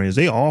media brands,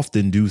 they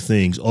often do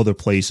things other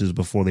places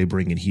before they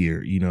bring it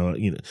here. You know,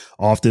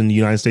 often the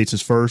United States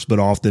is first, but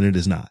often it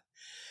is not.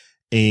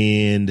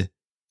 And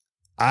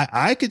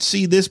I could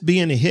see this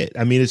being a hit.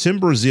 I mean, it's in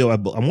Brazil. I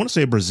want to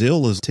say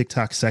Brazil is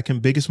TikTok's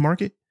second biggest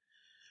market.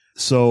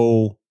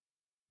 So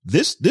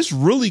this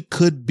really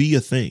could be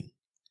a thing.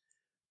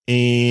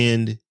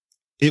 And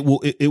it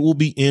will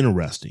be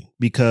interesting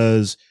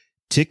because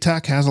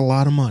TikTok has a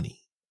lot of money.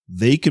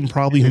 They can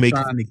probably make,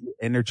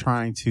 and they're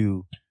trying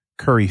to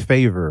curry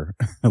favor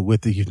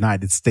with the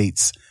United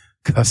States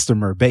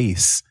customer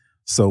base,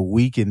 so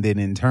we can then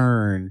in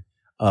turn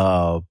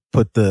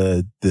put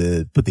the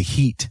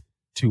heat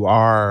to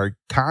our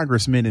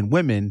congressmen and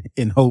women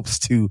in hopes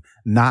to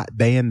not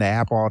ban the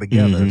app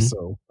altogether.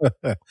 So,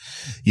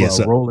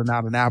 rolling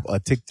out an app, a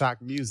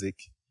TikTok music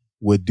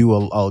would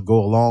go a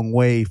long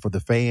way for the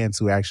fans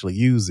who actually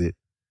use it.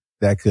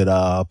 That could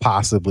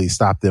possibly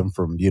stop them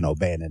from, you know,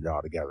 banning it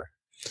altogether.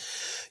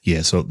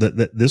 Yeah, so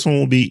this one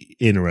will be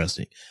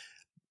interesting.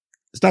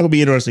 It's not going to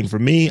be interesting for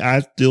me.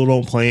 I still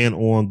don't plan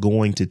on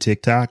going to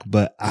TikTok,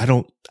 but I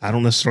don't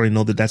necessarily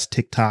know that that's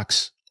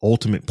TikTok's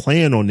ultimate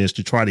plan on this,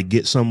 to try to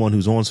get someone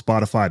who's on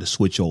Spotify to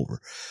switch over.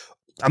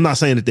 I'm not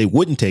saying that they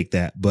wouldn't take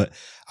that, but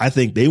I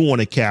think they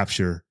want to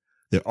capture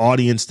the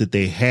audience that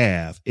they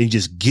have and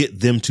just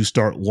get them to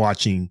start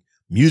watching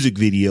music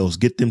videos,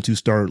 get them to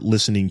start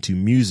listening to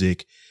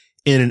music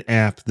in an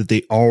app that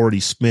they already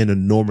spend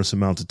enormous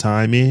amounts of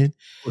time in.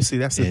 Well, see,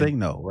 that's the thing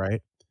though,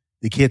 right?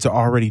 The kids are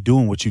already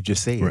doing what you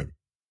just said. Right.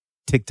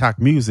 TikTok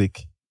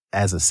music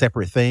as a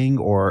separate thing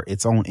or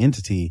its own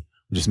entity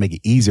will just make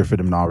it easier for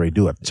them to already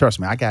do it. Trust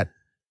me, I got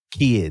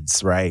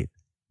kids, right?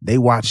 They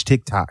watch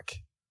TikTok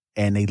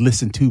and they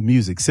listen to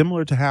music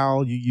similar to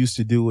how you used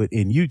to do it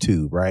in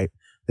YouTube, right?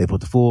 They put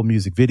the full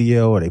music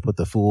video or they put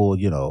the full,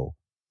 you know,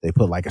 they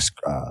put like a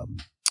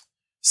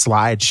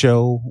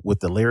slideshow with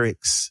the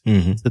lyrics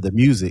to the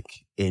music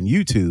in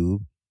YouTube.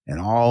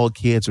 And all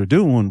kids are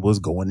doing was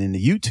going into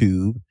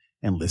YouTube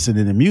and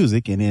listening to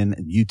music. And then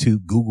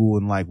YouTube, Google,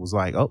 and was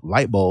like, oh,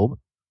 light bulb.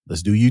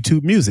 Let's do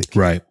YouTube music.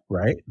 Right.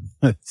 Right.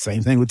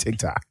 Same thing with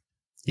TikTok.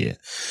 Yeah.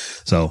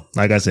 So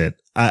like I said,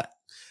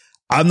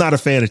 I'm not a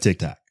fan of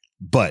TikTok,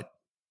 but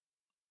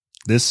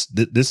this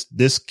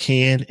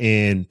can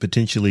and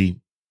potentially,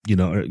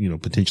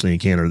 potentially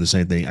and can are the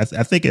same thing. I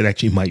think it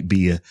actually might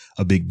be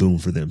a big boom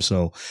for them.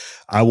 So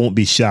I won't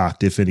be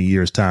shocked if in a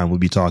year's time we'll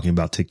be talking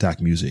about TikTok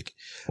music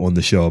on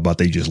the show about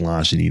they just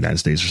launched in the United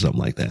States or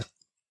something like that.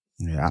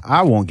 Yeah,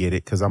 I won't get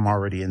it because I'm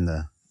already in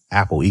the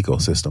Apple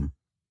ecosystem.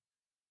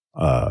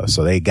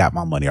 So they got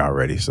my money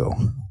already. So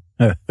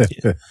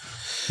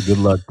good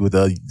luck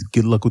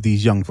with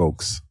these young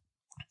folks.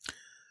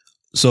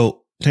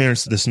 So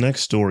Terrence, this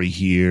next story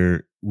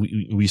here,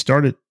 we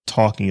started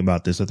talking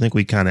about this. I think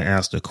we kind of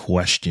asked a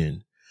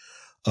question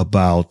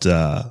about,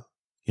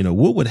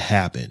 what would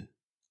happen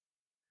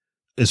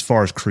as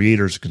far as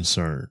creators are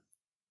concerned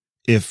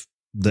if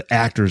the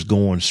actors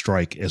go on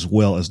strike as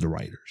well as the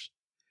writers.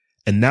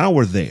 And now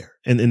we're there.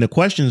 And the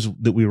questions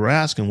that we were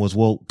asking was,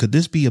 well, could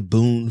this be a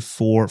boon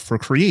for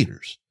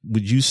creators?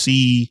 Would you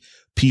see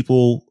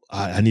people,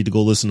 I need to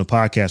go listen to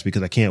podcasts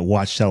because I can't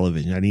watch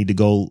television. I need to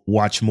go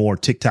watch more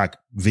TikTok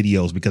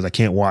videos because I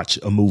can't watch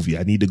a movie.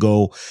 I need to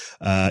go,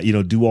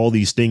 do all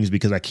these things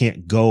because I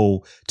can't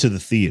go to the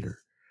theater.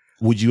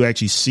 Would you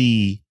actually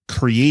see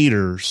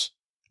creators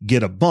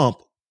get a bump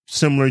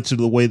similar to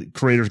the way that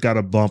creators got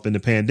a bump in the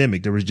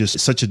pandemic? There was just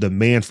such a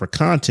demand for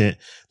content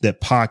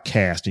that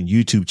podcasts and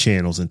YouTube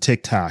channels and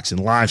TikToks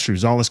and live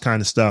streams, all this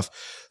kind of stuff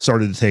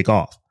started to take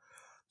off.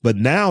 But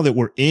now that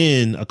we're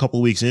in a couple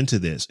of weeks into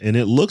this, and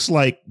it looks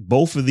like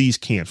both of these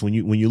camps, when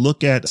you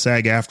look at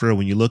SAG-AFTRA,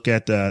 when you look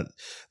at the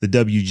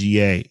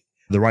WGA,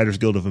 the Writers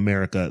Guild of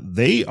America,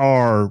 they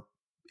are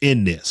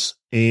in this,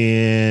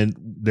 and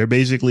they're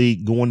basically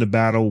going to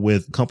battle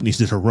with companies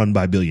that are run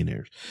by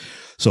billionaires.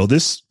 So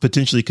this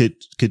potentially could,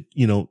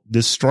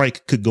 this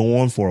strike could go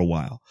on for a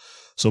while.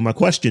 So my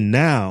question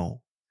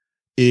now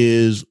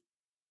is,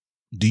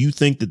 do you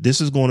think that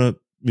this is going to,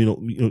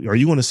 are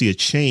you going to see a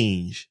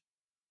change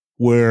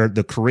where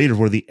the creators,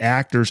 where the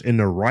actors and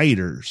the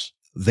writers,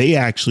 they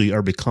actually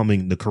are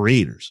becoming the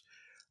creators?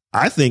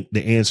 I think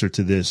the answer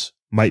to this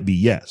might be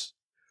yes,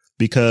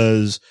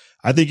 because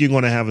I think you're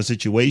going to have a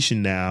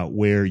situation now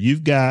where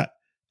you've got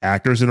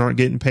actors that aren't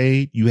getting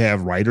paid. You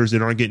have writers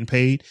that aren't getting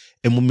paid.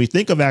 And when we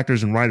think of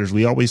actors and writers,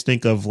 we always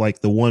think of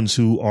like the ones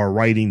who are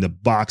writing the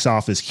box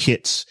office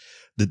hits,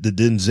 the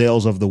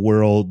Denzels of the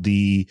world,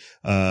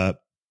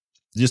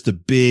 just the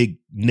big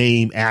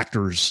name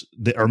actors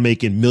that are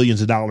making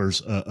millions of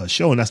dollars a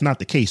show. And that's not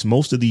the case.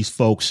 Most of these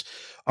folks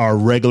are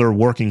regular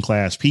working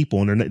class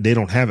people, and they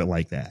don't have it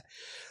like that.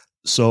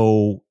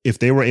 So if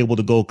they were able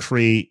to go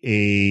create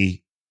I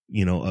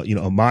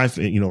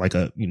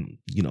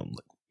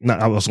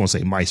was going to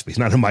say MySpace,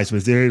 not a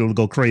MySpace. They're able to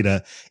go create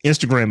a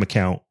Instagram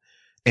account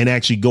and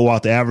actually go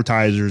out to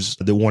advertisers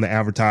that want to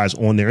advertise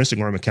on their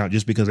Instagram account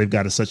just because they've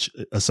got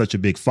such a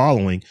big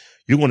following.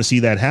 You're going to see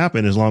that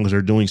happen as long as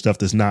they're doing stuff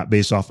that's not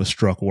based off of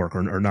struck work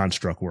or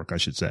non-struck work, I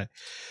should say.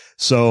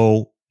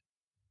 So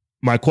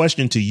my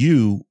question to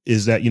you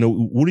is that,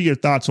 what are your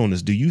thoughts on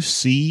this? Do you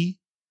see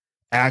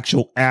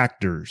actual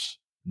actors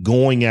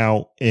going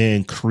out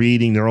and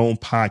creating their own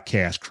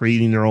podcast,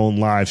 creating their own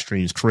live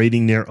streams,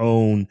 creating their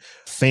own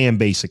fan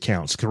base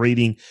accounts,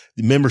 creating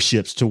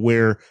memberships to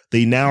where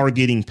they now are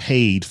getting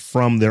paid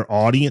from their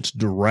audience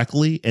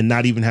directly and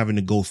not even having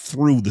to go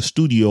through the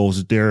studios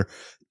that they're,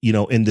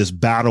 in this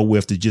battle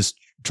with to just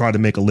try to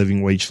make a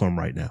living wage from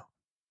right now?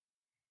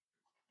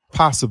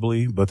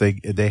 Possibly, but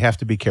they have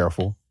to be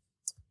careful.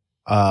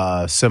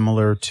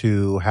 Similar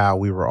to how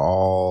we were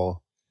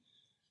all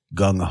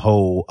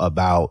gung-ho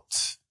about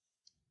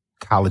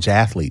college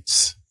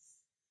athletes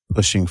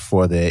pushing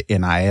for the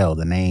NIL,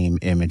 the name,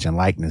 image, and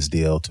likeness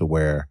deal, to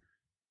where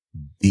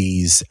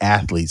these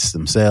athletes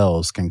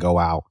themselves can go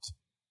out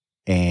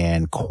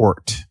and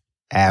court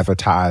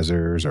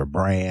advertisers or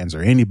brands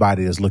or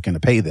anybody that's looking to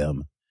pay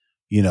them.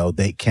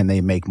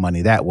 They make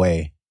money that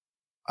way,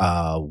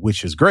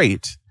 which is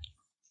great.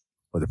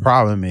 But the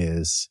problem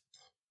is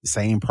the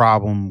same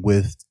problem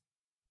with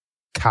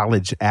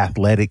college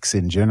athletics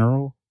in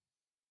general.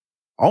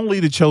 Only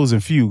the chosen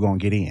few gonna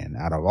get in.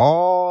 Out of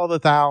all the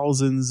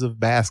thousands of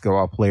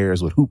basketball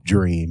players with hoop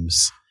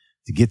dreams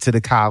to get to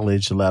the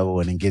college level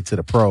and then get to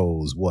the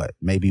pros,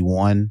 maybe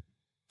 1-2%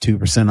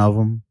 of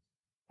them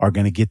are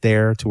going to get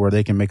there to where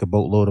they can make a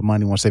boatload of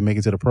money once they make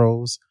it to the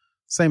pros.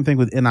 Same thing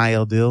with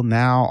NIL deal.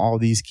 Now all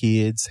these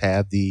kids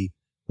have the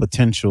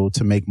potential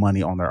to make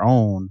money on their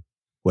own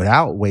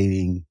without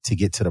waiting to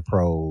get to the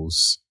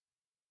pros.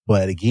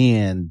 But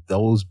again,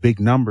 those big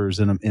numbers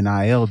in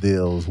NIL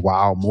deals,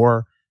 while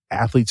more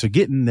athletes are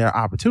getting their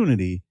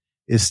opportunity,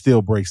 it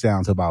still breaks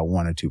down to about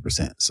 1 or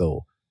 2%.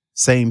 So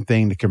same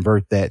thing to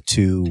convert that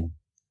to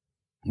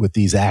with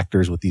these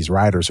actors, with these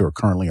writers who are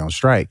currently on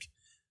strike,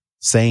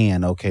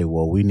 saying, okay,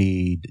 well, we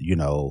need,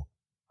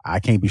 I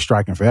can't be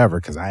striking forever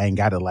because I ain't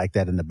got it like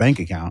that in the bank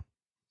account.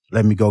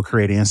 Let me go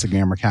create an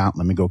Instagram account.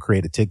 Let me go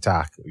create a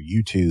TikTok or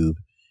YouTube,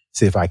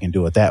 see if I can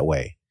do it that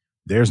way.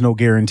 There's no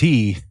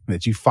guarantee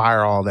that you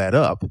fire all that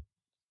up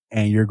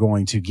and you're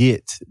going to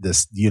get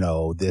this,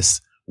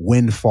 this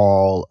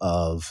windfall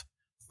of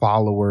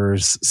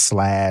followers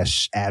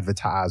 /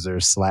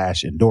 advertisers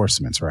 /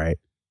 endorsements, right?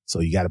 So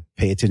you got to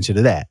pay attention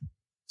to that.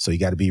 So you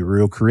got to be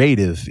real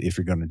creative if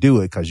you're going to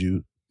do it, because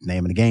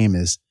name of the game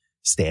is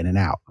standing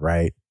out,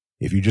 right?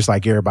 If you're just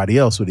like everybody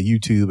else with a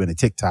YouTube and a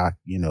TikTok,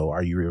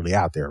 are you really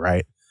out there,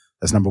 right?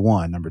 That's number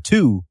one. Number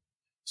two,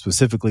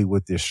 specifically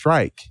with this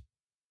strike,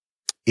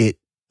 it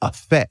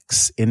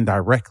affects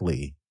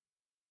indirectly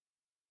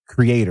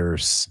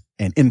creators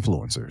and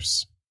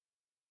influencers,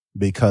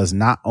 because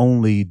not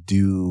only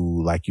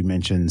do, like you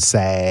mentioned,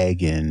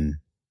 SAG and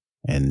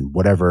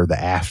whatever the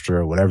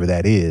AFTRA, whatever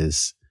that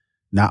is,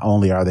 not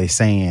only are they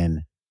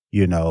saying,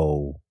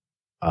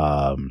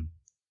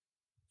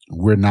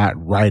 we're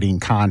not writing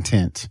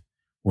content,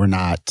 we're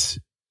not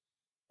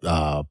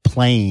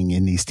playing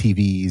in these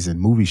TVs and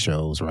movie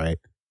shows, right?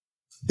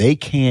 They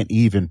can't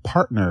even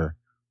partner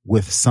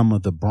with some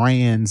of the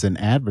brands and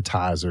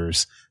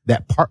advertisers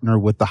that partner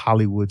with the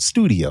Hollywood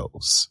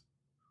studios.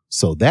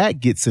 So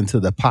that gets into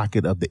the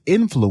pocket of the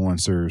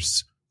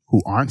influencers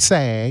who aren't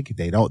SAG.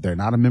 They're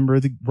not a member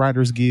of the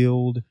Writers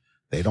Guild.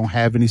 They don't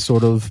have any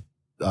sort of,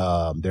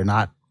 they're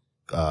not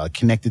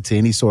connected to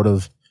any sort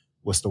of,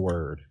 what's the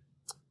word?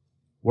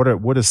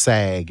 What is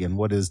SAG and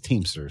what is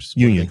Teamsters?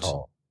 What Unions. are they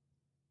called?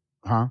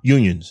 Huh?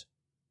 Unions.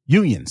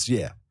 Unions,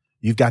 yeah.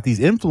 You've got these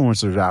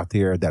influencers out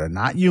there that are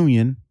not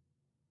union,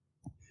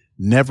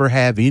 never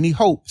have any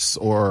hopes,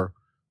 or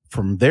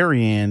from their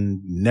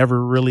end,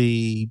 never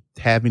really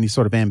have any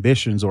sort of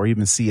ambitions or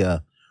even see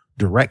a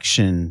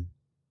direction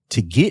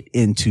to get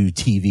into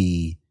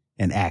TV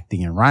and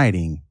acting and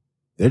writing.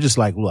 They're just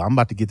like, well, I'm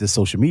about to get this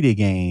social media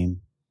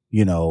game.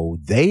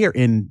 They are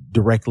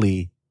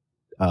indirectly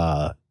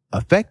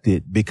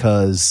affected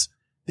because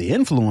the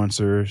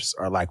influencers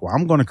are like, well,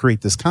 I'm going to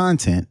create this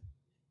content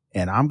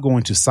and I'm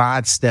going to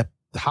sidestep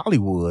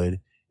Hollywood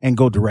and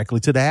go directly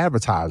to the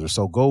advertiser.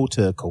 So go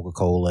to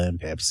Coca-Cola and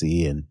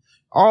Pepsi and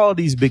all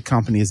these big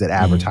companies that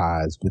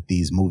advertise with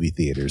these movie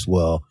theaters.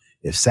 Well,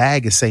 if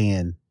SAG is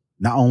saying,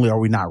 not only are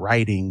we not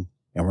writing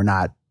and we're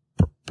not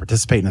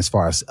participating as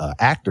far as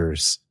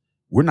actors,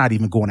 we're not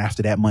even going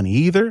after that money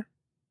either.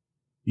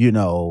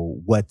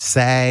 What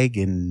SAG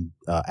and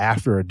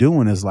AFTRA are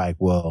doing is like,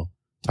 well,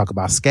 talk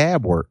about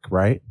scab work,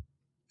 right?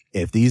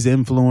 If these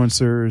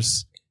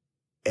influencers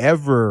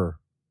ever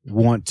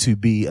want to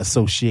be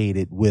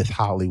associated with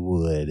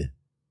Hollywood,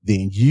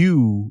 then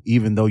you,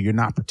 even though you're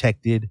not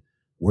protected,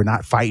 we're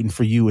not fighting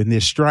for you in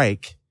this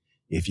strike.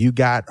 If you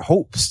got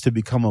hopes to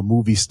become a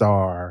movie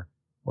star,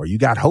 or you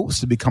got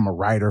hopes to become a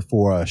writer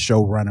for a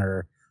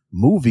showrunner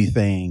movie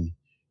thing,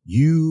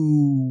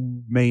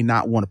 you may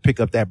not want to pick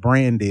up that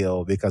brand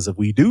deal, because if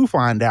we do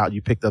find out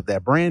you picked up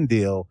that brand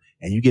deal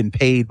and you're getting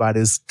paid by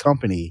this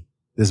company,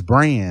 this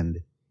brand,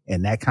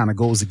 and that kind of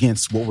goes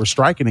against what we're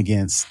striking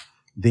against,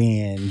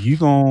 then you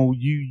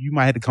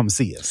might have to come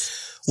see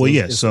us. Well,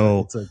 yeah.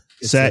 So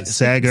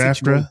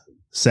SAG-AFTRA,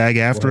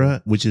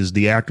 which is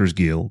the Actors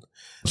Guild,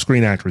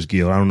 Screen Actors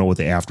Guild. I don't know what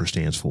the AFTRA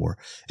stands for.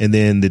 And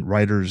then the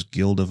Writers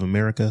Guild of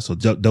America. So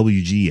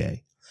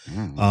WGA.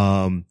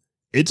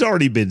 It's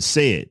already been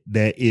said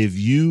that if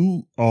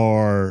you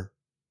are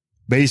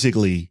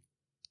basically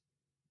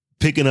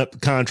picking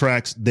up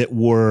contracts that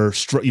were,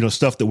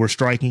 stuff that we're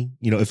striking,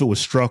 if it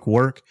was struck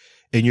work,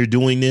 and you're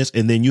doing this,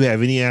 and then you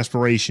have any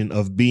aspiration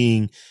of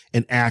being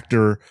an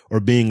actor or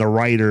being a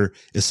writer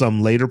at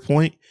some later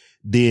point,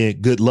 then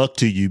good luck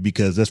to you,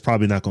 because that's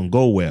probably not going to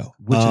go well.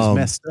 Which is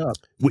messed up,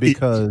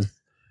 because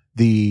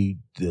the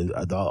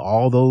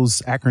all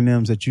those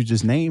acronyms that you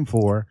just named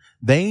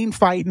they ain't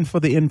fighting for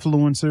the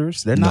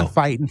influencers. They're not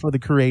fighting for the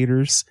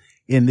creators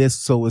in this.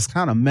 So it's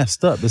kind of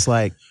messed up. It's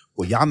like,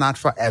 well, y'all not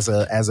as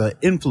a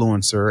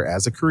influencer,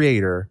 as a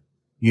creator,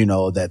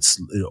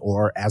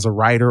 or as a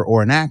writer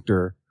or an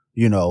actor,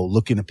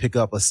 looking to pick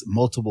up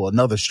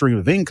another stream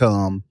of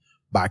income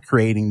by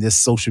creating this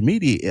social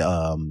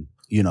media,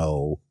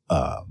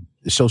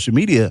 social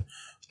media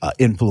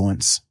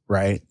influence,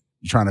 right?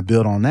 You're trying to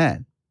build on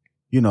that.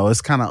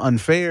 It's kind of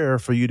unfair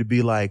for you to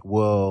be like,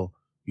 well,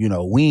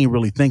 we ain't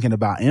really thinking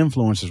about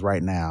influencers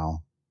right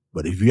now,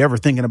 but if you're ever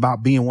thinking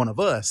about being one of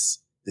us,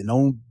 then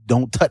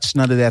don't touch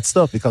none of that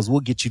stuff, because we'll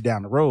get you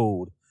down the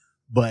road.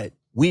 But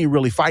we ain't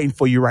really fighting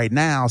for you right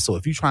now. So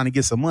if you're trying to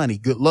get some money,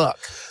 good luck.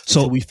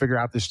 So we figure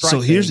out this strike.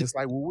 So it's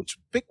like, well,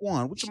 pick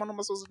one. Which one am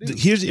I supposed to do?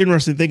 Here's the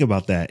interesting thing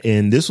about that.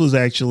 And this was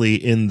actually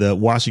in the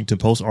Washington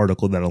Post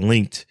article that I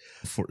linked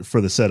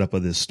for the setup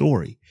of this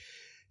story,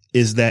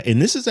 is that,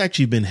 and this has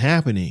actually been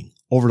happening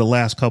over the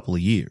last couple of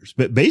years,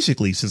 but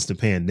basically since the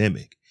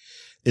pandemic,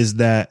 is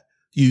that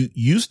you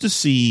used to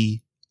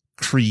see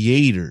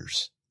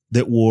creators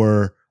that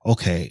were,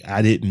 okay,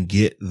 I didn't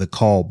get the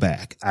call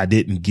back. I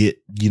didn't get,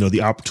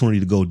 the opportunity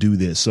to go do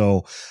this.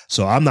 So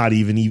I'm not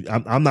even to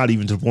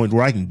the point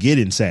where I can get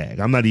in SAG.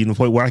 I'm not even to the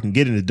point where I can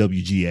get into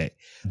WGA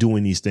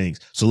doing these things.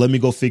 So let me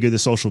go figure the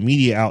social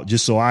media out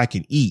just so I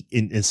can eat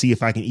and see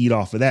if I can eat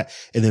off of that.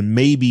 And then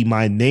maybe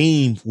my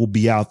name will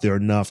be out there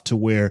enough to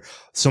where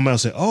somebody will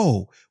say,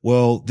 oh,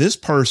 well, this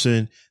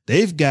person,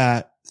 they've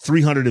got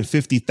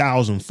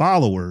 350,000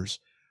 followers.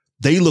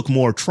 They look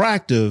more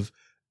attractive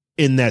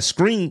in that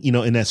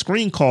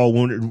screen call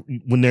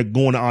when they're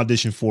going to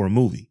audition for a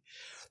movie.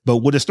 But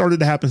what has started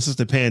to happen since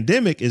the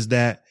pandemic is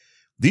that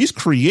these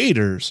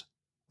creators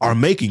are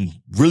making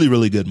really,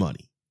 really good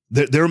money.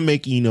 They're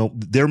making,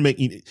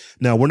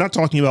 now we're not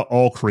talking about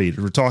all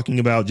creators. We're talking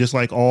about just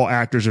like all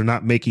actors are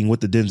not making what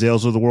the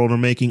Denzels of the world are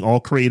making. All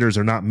creators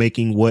are not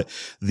making what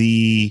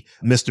the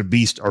Mr.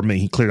 Beast are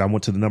making. Clearly, I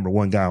went to the number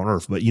one guy on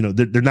earth, but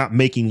they're not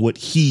making what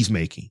he's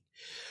making.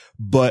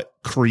 But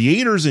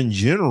creators in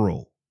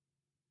general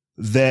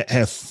that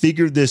have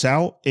figured this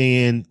out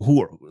and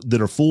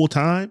that are full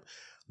time,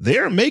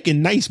 they're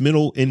making nice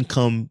middle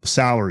income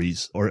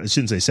salaries, or I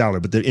shouldn't say salary,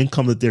 but the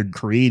income that they're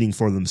creating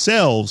for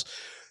themselves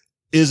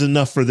is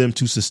enough for them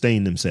to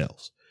sustain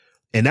themselves.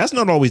 And that's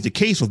not always the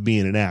case with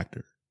being an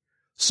actor.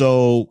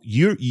 So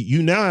you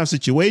now have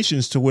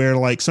situations to where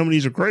like some of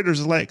these creators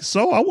is like,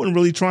 so I wasn't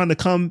really trying to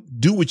come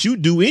do what you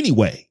do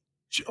anyway.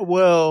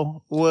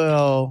 Well,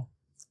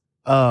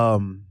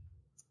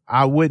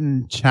 I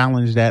wouldn't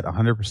challenge that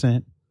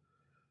 100%,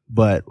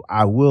 but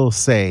I will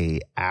say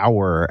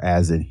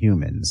as in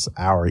humans,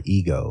 our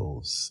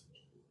egos,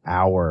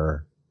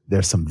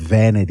 there's some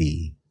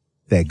vanity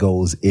that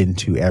goes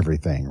into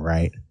everything,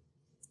 right?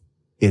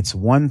 It's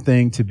one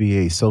thing to be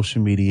a social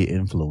media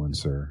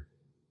influencer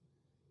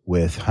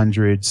with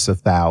hundreds of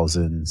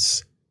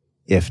thousands,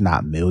 if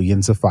not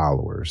millions of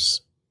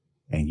followers.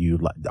 And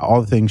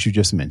all the things you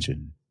just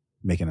mentioned,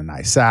 making a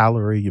nice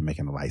salary, you're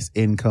making a nice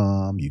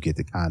income, you get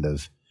to kind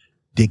of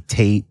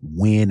dictate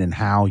when and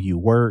how you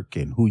work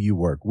and who you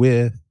work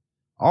with,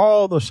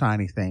 all those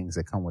shiny things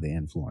that come with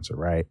an influencer,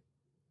 right?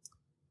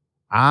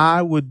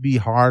 I would be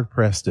hard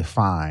pressed to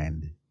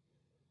find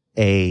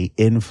a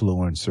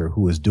influencer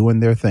who is doing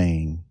their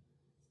thing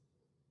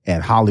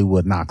and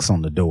Hollywood knocks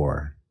on the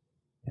door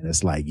and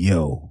it's like,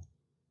 yo,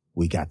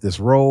 we got this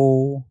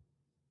role,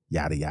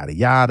 yada, yada,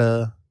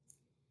 yada.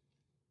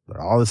 But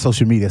all the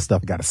social media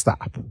stuff got to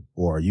stop,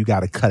 or you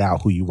got to cut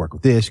out who you work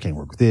with this, can't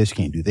work with this,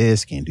 can't do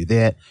this, can't do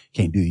that,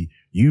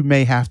 you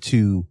may have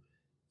to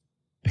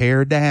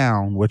pare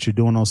down what you're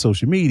doing on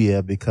social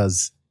media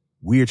because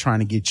we're trying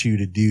to get you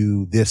to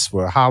do this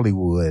for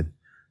Hollywood.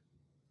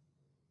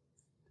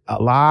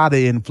 A lot of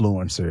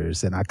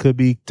influencers, and I could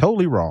be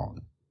totally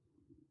wrong,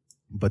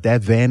 but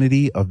that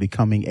vanity of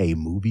becoming a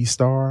movie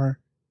star,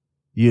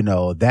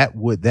 that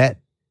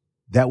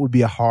would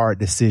be a hard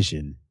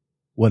decision.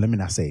 Well, let me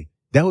not say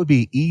that would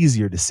be an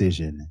easier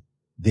decision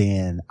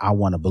than I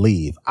want to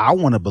believe. I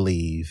want to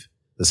believe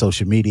the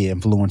social media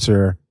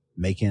influencer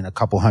making a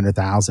couple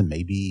 $100,000,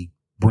 maybe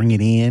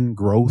bringing in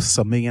gross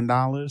 $1 million.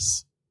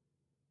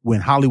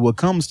 When Hollywood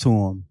comes to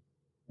them,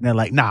 and they're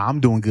like, nah, I'm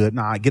doing good.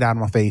 Nah, get out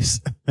of my face.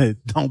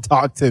 Don't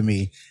talk to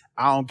me.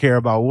 I don't care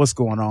about what's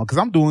going on because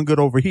I'm doing good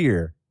over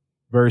here.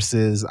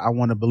 Versus I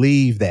want to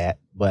believe that,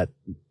 but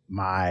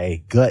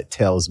my gut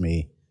tells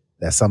me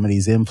that some of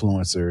these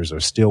influencers are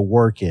still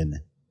working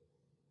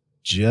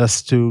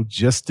just to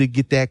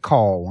get that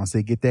call. Once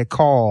they get that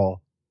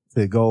call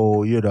to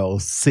go,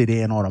 sit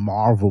in on a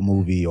Marvel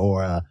movie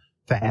or a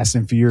Fast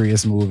and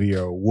Furious movie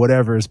or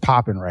whatever is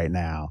popping right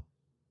now,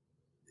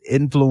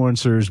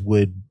 influencers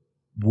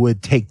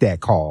would take that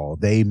call.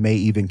 They may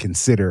even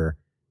consider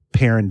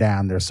paring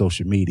down their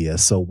social media.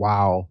 So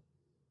while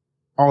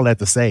all that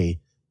to say,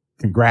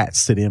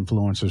 congrats to the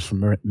influencers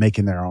for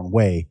making their own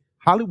way,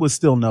 Hollywood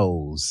still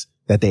knows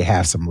that they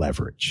have some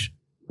leverage,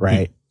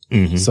 right?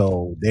 Mm-hmm.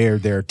 So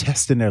they're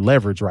testing their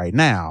leverage right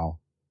now,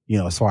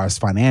 as far as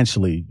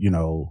financially,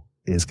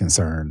 is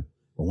concerned.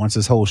 But once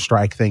this whole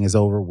strike thing is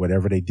over,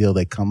 whatever deal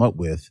they come up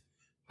with,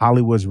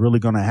 Hollywood's really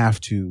going to have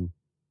to,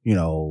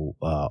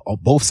 on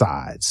both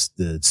sides,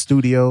 the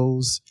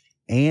studios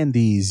and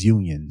these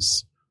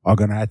unions are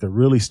going to have to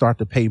really start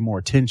to pay more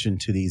attention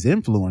to these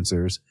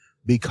influencers,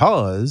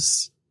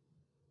 because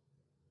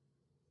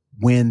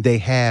when they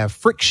have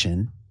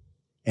friction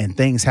and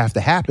things have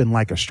to happen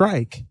like a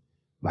strike,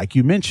 like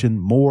you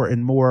mentioned, more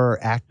and more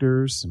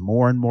actors,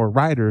 more and more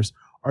writers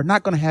are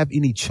not going to have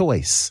any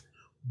choice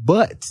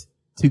but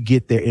to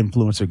get their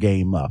influencer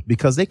game up,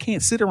 because they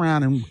can't sit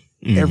around and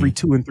every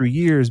 2 and 3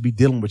 years be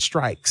dealing with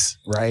strikes,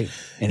 right?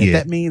 And if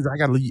that means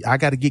I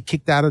gotta get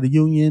kicked out of the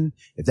union,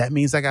 if that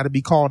means I gotta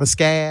be called a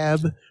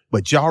scab,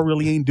 but y'all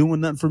really ain't doing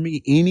nothing for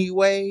me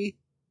anyway,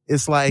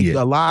 it's like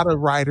a lot of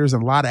writers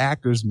and a lot of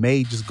actors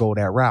may just go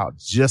that route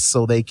just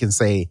so they can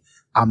say,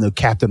 I'm the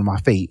captain of my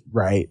fate,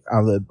 right?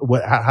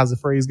 How's the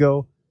phrase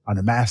go? I'm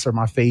the master of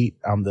my fate.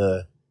 I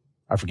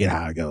forget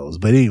how it goes,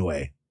 but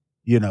anyway,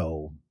 a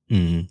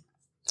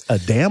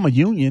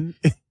union.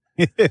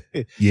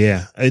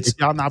 If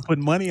y'all not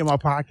putting money in my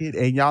pocket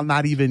and y'all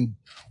not even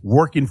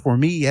working for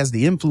me as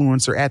the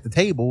influencer at the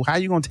table, how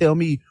you gonna tell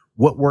me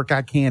what work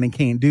I can and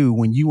can't do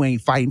when you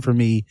ain't fighting for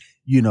me,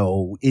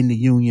 in the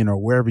union or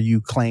wherever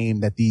you claim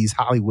that these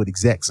Hollywood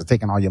execs are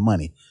taking all your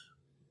money?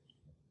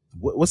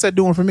 What's that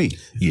doing for me?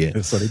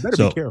 Yeah. So they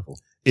better be careful.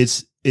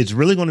 It's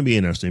really going to be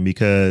interesting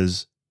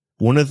because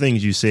one of the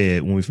things you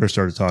said when we first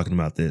started talking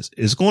about this,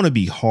 it's going to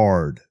be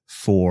hard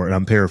for, and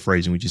I'm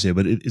paraphrasing what you said,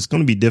 but it's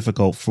going to be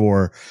difficult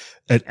for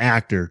an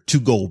actor to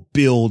go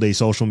build a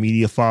social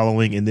media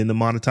following and then to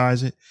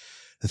monetize it.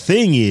 The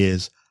thing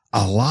is,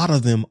 a lot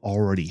of them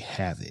already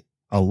have it.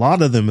 A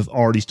lot of them have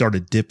already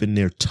started dipping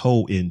their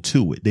toe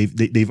into it.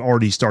 They've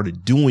already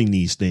started doing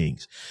these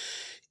things.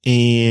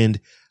 And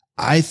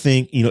I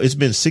think, it's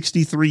been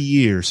 63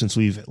 years since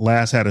we've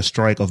last had a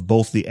strike of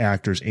both the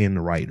actors and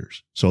the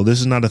writers. So this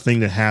is not a thing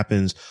that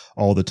happens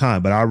all the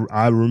time, but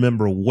I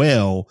remember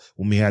well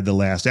when we had the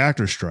last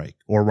actor strike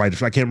or writer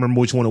strike. I can't remember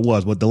which one it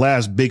was, but the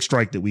last big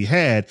strike that we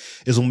had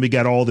is when we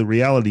got all the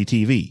reality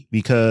TV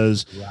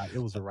because it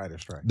was the writer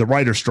strike. The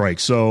writer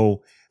strike.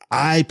 So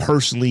I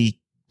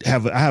personally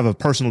have a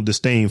personal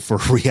disdain for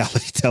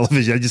reality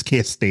television. I just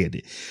can't stand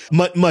it.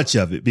 Much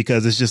of it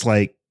because it's just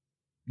like,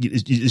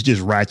 it's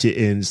just ratchet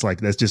and it's like,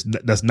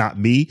 that's not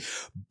me,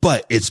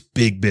 but it's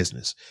big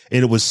business.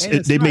 And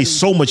they made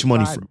so much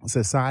money from it. It's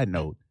a side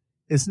note.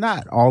 It's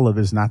not all of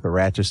it's not the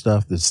ratchet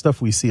stuff. The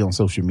stuff we see on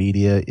social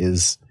media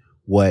is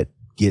what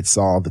gets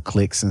all the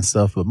clicks and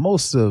stuff. But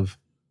most of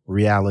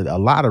reality, a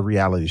lot of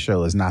reality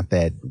show is not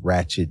that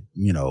ratchet,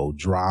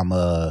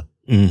 drama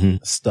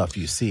stuff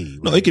you see.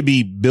 Right? No, it could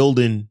be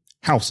building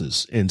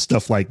houses and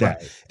stuff like that.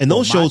 Right. And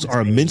those shows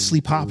are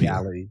immensely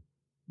popular.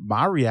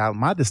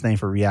 My disdain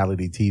for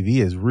reality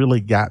TV has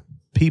really got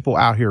people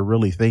out here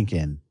really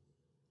thinking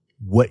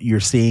what you're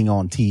seeing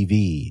on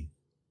TV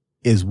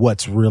is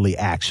what's really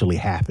actually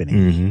happening.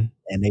 Mm-hmm.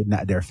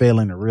 And they're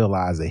failing to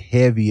realize a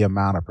heavy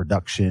amount of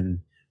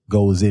production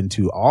goes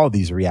into all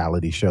these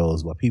reality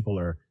shows, but people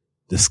are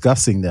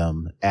discussing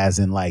them as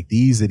in like,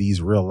 these are these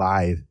real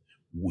life.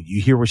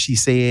 You hear what she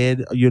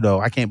said?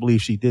 I can't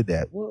believe she did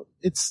that. Well,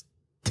 it's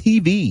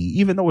TV,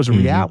 even though it's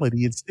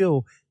reality, it's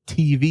still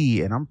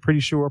TV. And I'm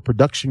pretty sure a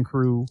production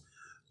crew,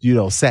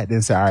 sat there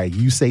and said, all right,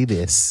 you say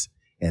this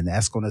and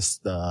that's going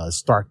to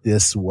start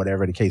this,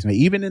 whatever the case may be.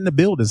 Even in the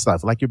building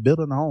stuff, like you're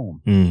building a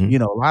home.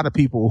 Mm-hmm. A lot of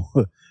people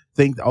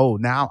think, oh,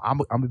 now I'm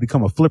going to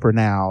become a flipper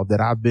now that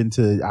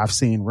I've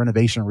seen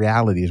renovation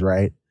realities,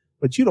 right?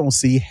 But you don't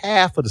see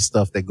half of the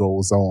stuff that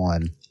goes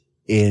on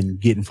in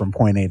getting from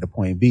point A to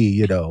point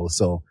B,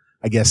 So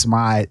I guess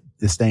my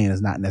disdain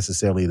is not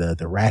necessarily the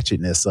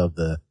ratchetness of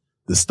the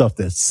stuff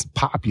that's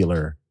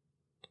popular,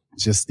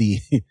 just the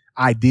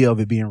idea of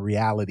it being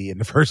reality in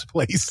the first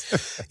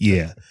place.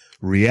 Yeah.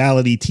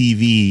 Reality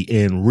TV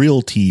and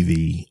real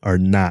TV are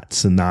not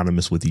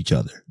synonymous with each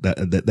other.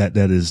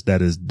 That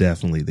is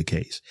definitely the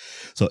case.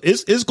 So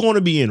it's going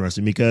to be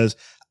interesting because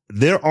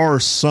there are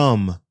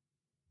some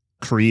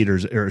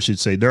creators, or I should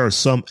say, there are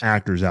some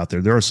actors out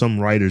there. There are some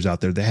writers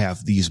out there that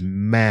have these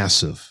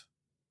massive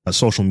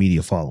social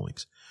media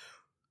followings.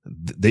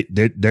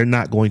 They're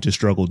not going to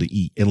struggle to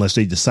eat unless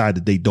they decide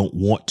that they don't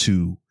want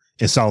to,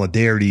 in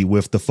solidarity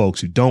with the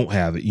folks who don't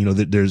have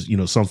it. There's,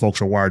 some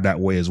folks are wired that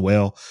way as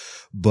well,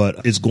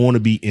 but it's going to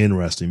be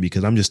interesting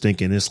because I'm just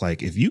thinking it's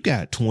like, if you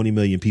got 20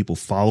 million people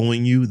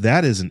following you,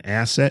 that is an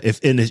asset.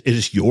 And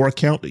it's your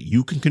account that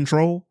you can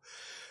control.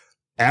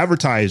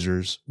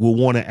 Advertisers will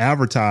want to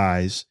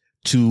advertise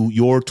to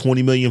your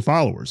 20 million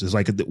followers. It's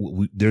like,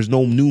 there's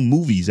no new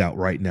movies out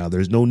right now.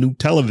 There's no new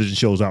television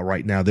shows out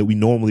right now that we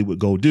normally would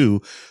go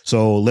do.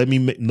 So let me,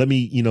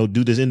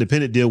 do this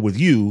independent deal with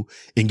you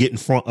and get in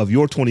front of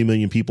your 20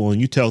 million people. And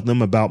you tell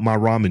them about my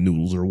ramen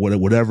noodles or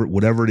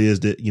whatever it is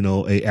that,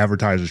 a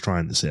advertiser is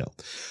trying to sell.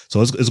 So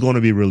it's going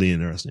to be really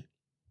interesting.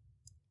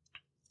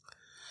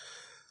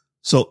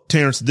 So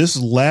Terrence, this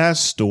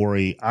last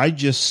story, I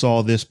just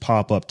saw this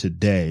pop up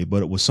today,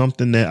 but it was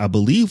something that I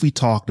believe we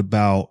talked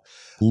about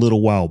a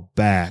little while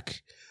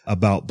back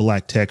about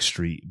Black Tech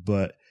Street,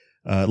 but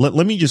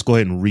let me just go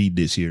ahead and read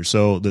this here.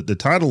 So the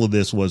title of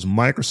this was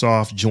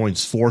Microsoft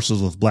joins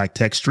forces with Black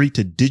Tech Street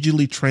to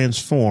digitally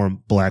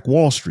transform Black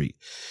Wall Street.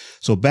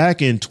 So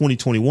back in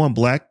 2021,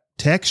 Black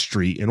Tech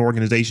Street, an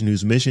organization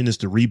whose mission is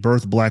to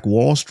rebirth Black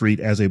Wall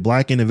Street as a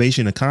Black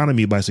innovation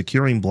economy by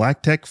securing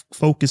Black tech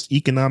focused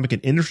economic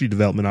and industry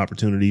development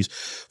opportunities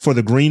for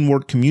the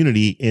Greenwood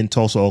community in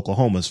Tulsa,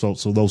 Oklahoma. So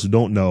those who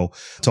don't know,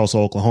 Tulsa,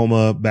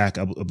 Oklahoma, back,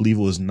 I believe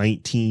it was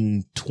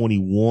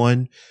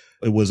 1921.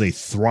 It was a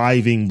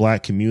thriving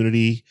Black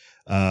community,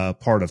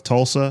 part of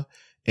Tulsa.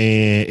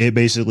 And it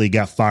basically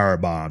got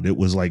firebombed. It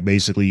was like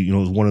basically, it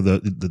was one of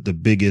the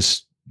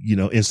biggest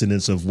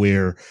incidents of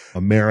where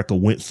America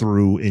went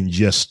through and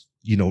just,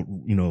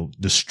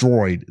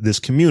 destroyed this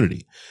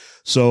community.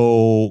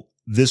 So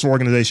this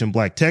organization,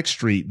 Black Tech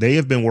Street, they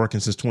have been working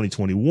since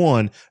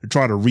 2021 to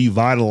try to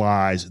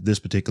revitalize this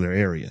particular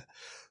area.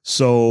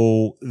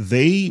 So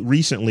they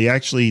recently,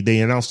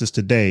 they announced this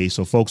today.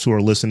 So folks who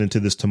are listening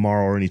to this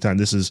tomorrow or anytime,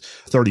 this is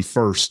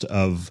 31st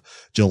of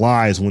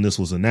July is when this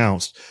was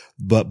announced.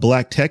 But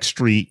Black Tech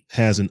Street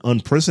has an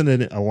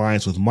unprecedented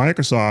alliance with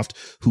Microsoft,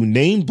 who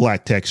named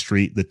Black Tech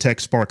Street the Tech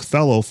Spark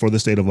Fellow for the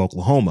state of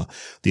Oklahoma.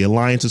 The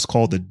alliance is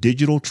called the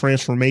Digital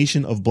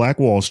Transformation of Black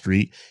Wall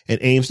Street and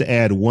aims to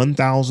add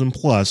 1,000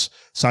 plus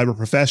cyber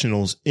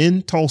professionals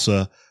in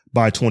Tulsa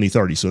by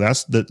 2030. So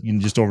that's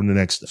just over the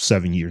next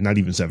 7 years, not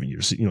even 7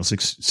 years,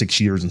 6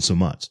 years and some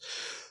months.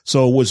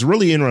 So what's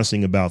really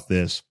interesting about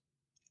this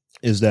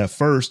is that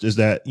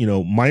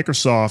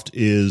Microsoft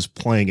is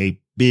playing a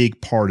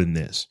big part in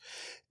this.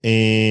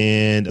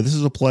 And this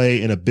is a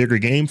play in a bigger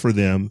game for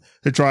them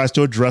that tries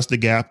to address the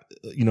gap,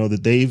 that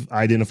they've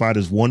identified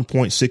as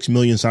 1.6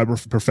 million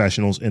cyber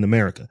professionals in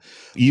America.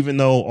 Even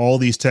though all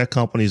these tech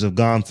companies have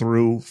gone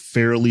through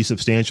fairly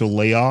substantial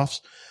layoffs,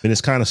 and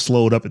it's kind of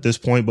slowed up at this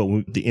point, but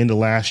at the end of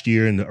last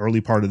year and the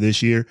early part of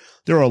this year,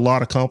 there are a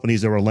lot of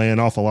companies that were laying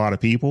off a lot of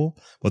people,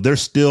 but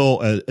there's still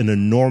an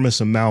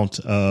enormous amount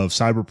of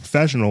cyber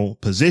professional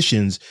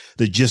positions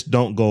that just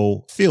don't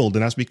go filled.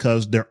 And that's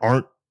because there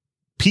aren't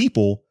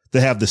people that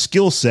have the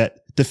skill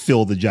set to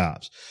fill the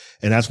jobs.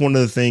 And that's one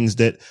of the things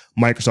that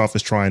Microsoft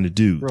is trying to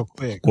do. Real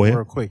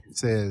quick. It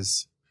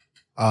says,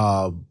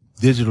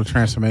 digital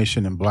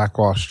transformation in Black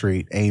Wall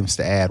Street aims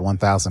to add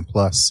 1,000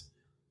 plus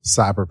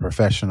cyber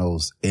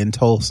professionals in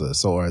Tulsa.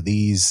 So are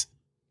these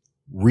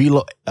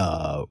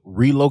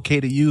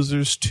relocated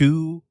users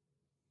to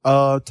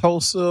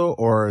Tulsa,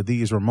 or are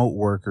these remote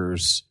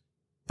workers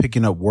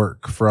picking up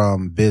work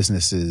from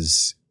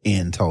businesses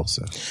in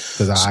Tulsa?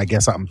 Because I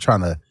guess I'm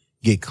trying to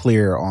get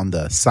clear on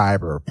the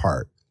cyber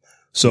part.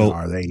 So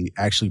are they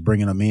actually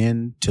bringing them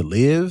in to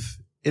live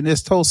in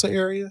this Tulsa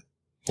area?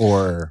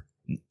 Or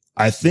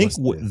I think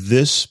what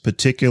this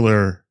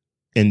particular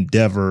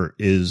endeavor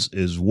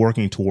is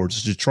working towards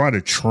is to try to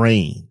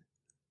train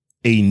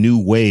a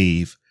new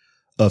wave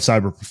of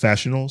cyber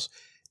professionals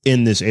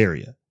in this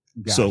area.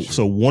 Gotcha.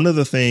 So one of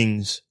the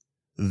things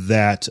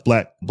that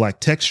Black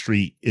Tech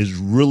Street is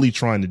really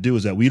trying to do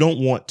is that we don't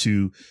want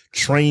to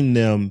train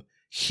them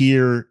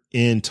here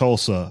in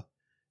Tulsa.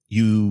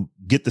 You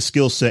get the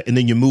skill set and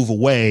then you move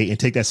away and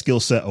take that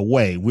skill set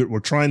away. We're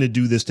trying to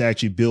do this to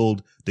actually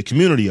build the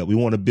community up. We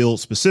want to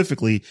build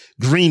specifically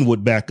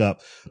Greenwood back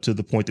up to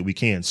the point that we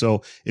can.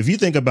 So if you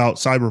think about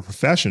cyber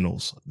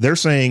professionals, they're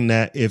saying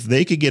that if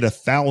they could get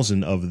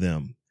 1,000 of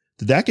them,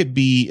 that could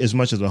be as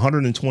much as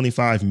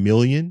 $125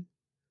 million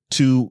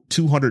to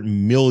 $200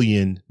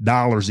 million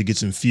that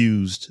gets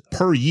infused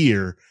per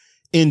year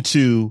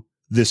into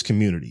this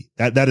community.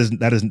 That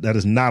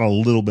is not a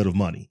little bit of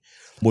money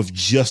with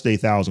just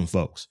 1,000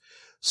 folks.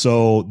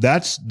 So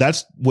that's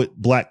what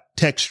Black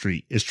Tech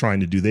Street is trying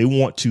to do. They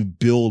want to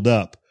build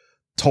up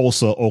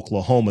Tulsa,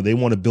 Oklahoma. They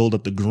want to build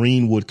up the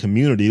Greenwood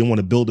community. They want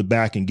to build it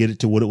back and get it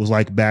to what it was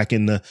like back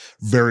in the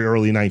very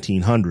early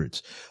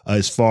 1900s,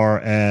 as far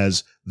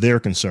as they're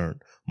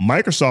concerned.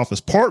 Microsoft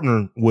is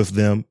partnering with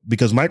them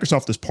because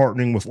Microsoft is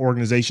partnering with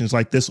organizations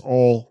like this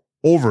all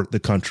over the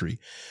country.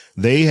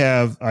 They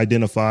have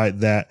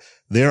identified that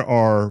there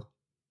are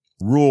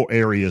rural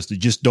areas that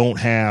just don't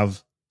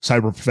have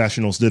cyber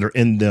professionals that are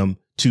in them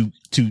to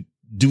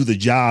do the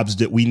jobs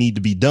that we need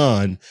to be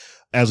done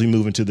as we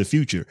move into the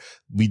future.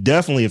 We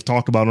definitely have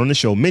talked about on the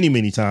show many,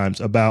 many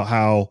times about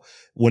how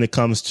when it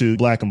comes to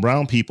Black and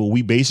brown people,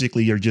 we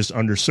basically are just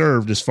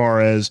underserved as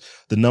far as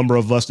the number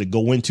of us that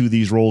go into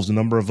these roles, the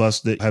number of us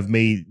that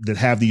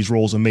have these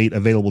roles and made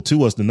available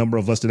to us, the number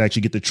of us that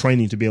actually get the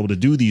training to be able to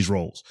do these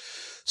roles.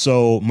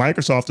 So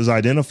Microsoft has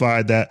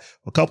identified that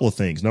a couple of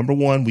things. Number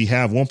one, we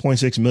have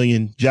 1.6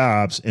 million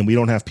jobs and we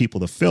don't have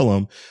people to fill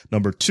them.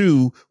 Number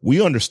two,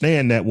 we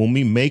understand that when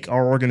we make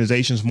our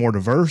organizations more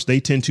diverse, they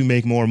tend to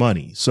make more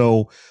money.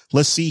 So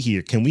let's see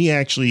here. Can we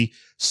actually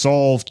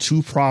solve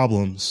two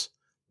problems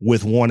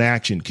with one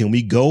action? Can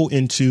we go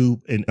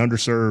into an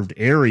underserved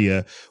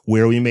area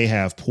where we may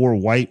have poor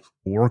white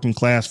working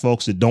class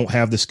folks that don't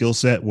have the skill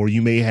set, where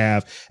you may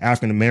have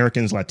African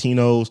Americans,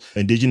 Latinos,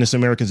 Indigenous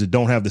Americans that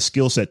don't have the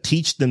skill set,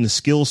 teach them the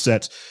skill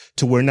sets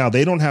to where now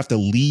they don't have to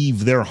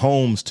leave their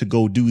homes to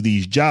go do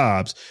these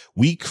jobs.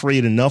 We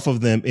create enough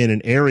of them in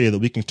an area that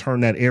we can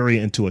turn that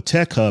area into a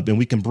tech hub and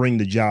we can bring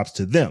the jobs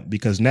to them,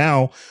 because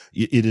now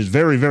it is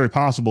very, very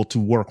possible to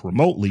work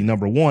remotely.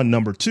 Number one.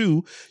 Number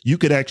two, you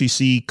could actually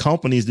see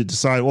companies that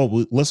decide,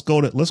 well, let's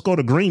go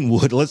to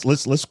Greenwood.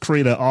 Let's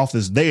create an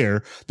office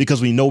there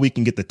because we know we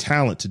can get the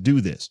talent to do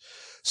this.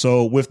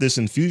 So with this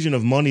infusion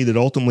of money that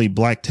ultimately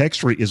Black Tech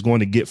Street is going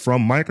to get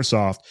from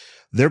Microsoft,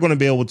 they're going to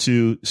be able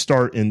to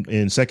start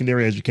in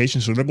secondary education.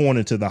 So they're going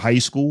into the high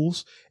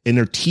schools and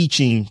they're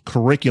teaching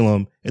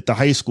curriculum at the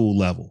high school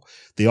level.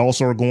 They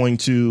also are going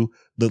to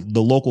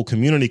the local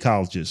community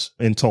colleges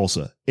in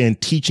Tulsa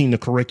and teaching the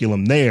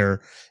curriculum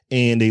there.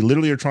 And they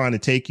literally are trying to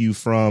take you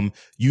from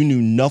you knew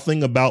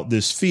nothing about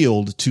this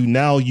field to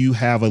now you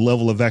have a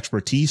level of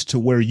expertise to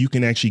where you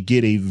can actually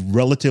get a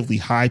relatively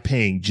high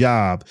paying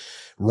job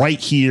right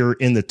here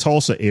in the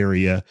Tulsa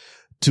area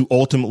to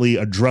ultimately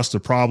address the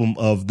problem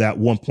of that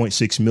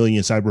 1.6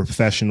 million cyber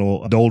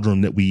professional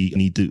doldrum that we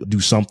need to do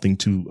something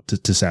to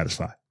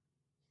satisfy.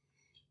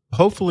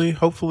 Hopefully,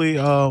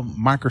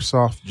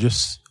 Microsoft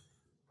just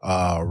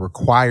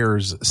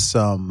requires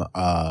some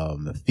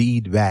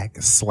feedback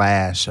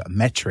 /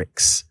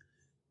 metrics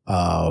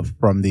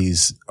from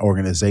these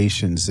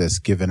organizations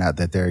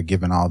that they're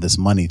giving all this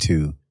money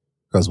to,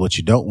 because what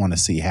you don't want to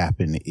see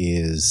happen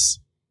is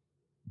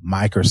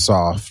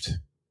Microsoft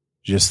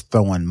just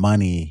throwing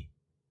money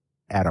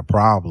at a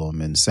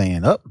problem and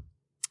saying, "Oh,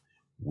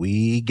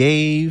 we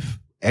gave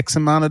X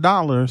amount of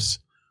dollars,"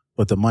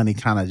 but the money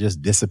kind of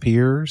just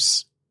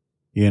disappears.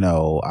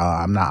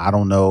 I'm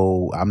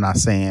not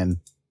saying,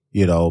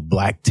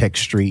 Black Tech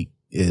Street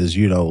is,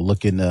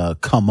 looking to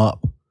come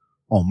up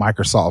on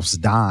Microsoft's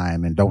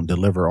dime and don't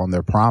deliver on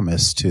their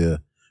promise to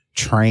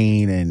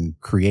train and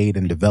create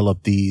and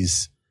develop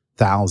these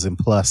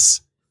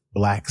 1,000+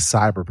 Black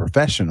cyber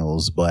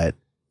professionals. But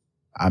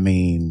I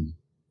mean,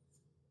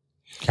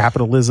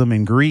 capitalism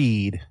and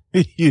greed,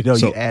 you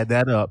add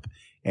that up,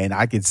 and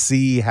I could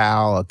see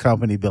how a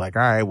company be like,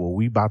 all right, well,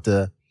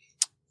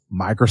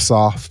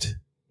 Microsoft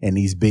and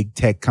these big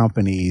tech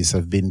companies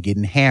have been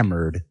getting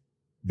hammered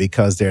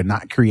because they're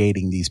not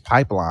creating these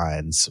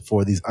pipelines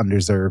for these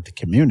underserved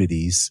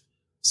communities.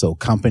 So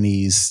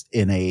companies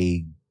in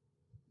a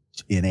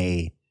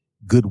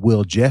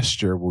goodwill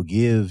gesture will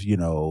give,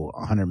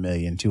 $100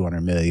 million,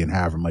 $200 million,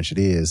 however much it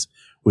is,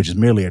 which is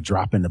merely a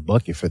drop in the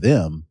bucket for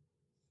them,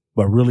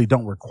 but really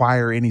don't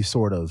require any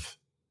sort of,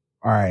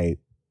 all right,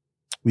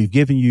 we've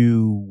given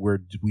you,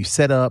 we've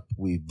set up,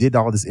 we did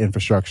all this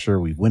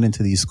infrastructure, we've went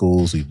into these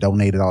schools, we've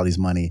donated all these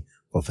money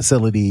for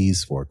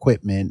facilities, for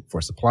equipment,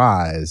 for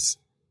supplies.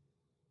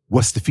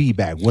 What's the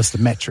feedback? What's the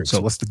metrics?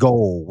 What's the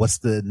goal? What's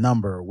the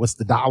number? What's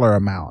the dollar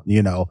amount?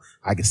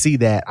 I can see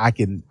that. I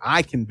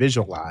can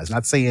visualize,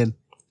 not saying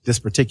this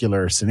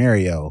particular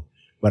scenario,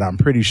 but I'm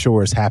pretty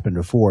sure it's happened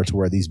before to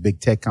where these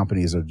big tech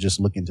companies are just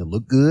looking to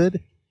look good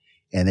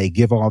and they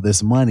give all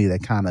this money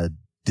that kind of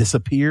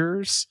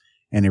disappears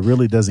and it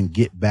really doesn't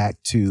get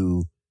back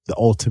to the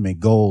ultimate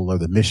goal or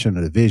the mission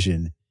or the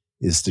vision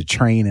is to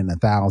train in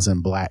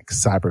 1,000 Black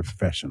cyber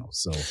professionals.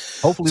 So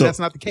hopefully that's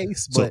not the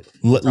case. But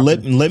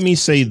let me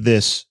say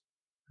this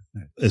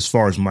as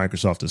far as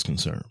Microsoft is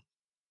concerned.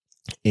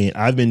 And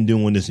I've been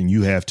doing this and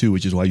you have too,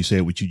 which is why you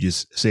said what you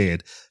just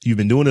said. You've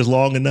been doing this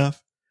long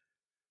enough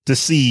to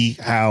see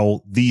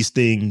how these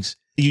things,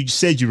 you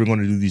said you were going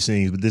to do these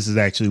things, but this is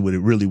actually what it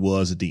really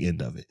was at the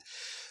end of it.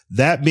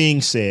 That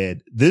being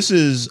said,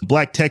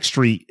 Black Tech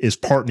Street is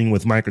partnering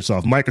with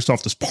Microsoft.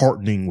 Microsoft is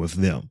partnering with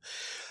them.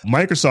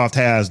 Microsoft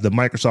has the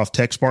Microsoft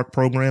Tech Spark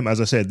program.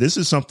 As I said, this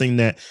is something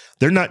that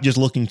they're not just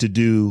looking to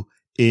do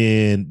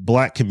in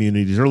Black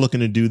communities. They're looking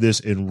to do this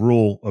in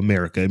rural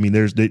America. I mean,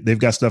 they've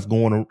got stuff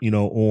going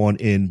on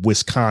in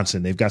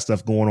Wisconsin. They've got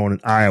stuff going on in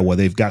Iowa.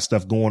 They've got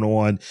stuff going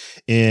on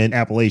in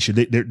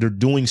Appalachia. They're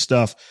doing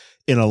stuff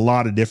in a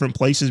lot of different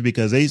places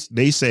because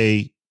they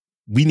say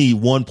we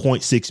need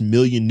 1.6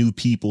 million new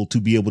people to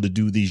be able to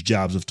do these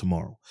jobs of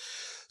tomorrow.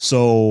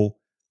 So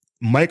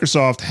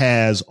Microsoft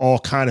has all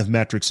kind of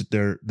metrics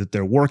that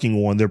they're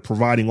working on. They're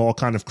providing all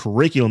kind of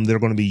curriculum that are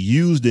going to be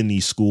used in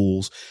these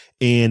schools,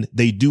 and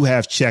they do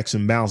have checks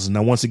and balances.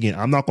 Now, once again,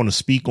 I'm not going to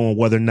speak on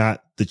whether or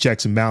not the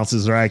checks and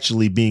balances are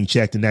actually being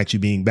checked and actually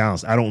being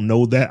balanced. I don't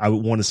know that. I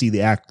would want to see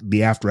the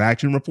after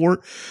action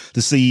report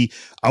to see.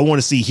 I want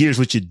to see here's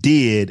what you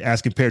did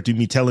as compared to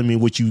me telling me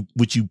what you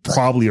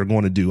probably are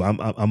going to do.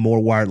 I'm more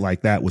wired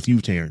like that with you,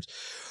 Terrence.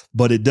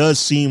 But it does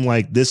seem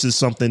like this is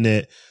something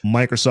that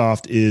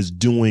Microsoft is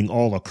doing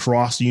all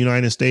across the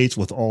United States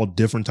with all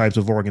different types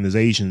of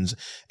organizations.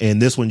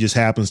 And this one just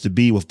happens to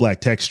be with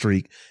Black Tech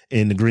Street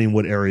in the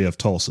Greenwood area of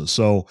Tulsa.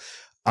 So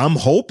I'm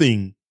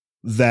hoping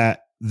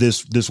that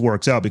this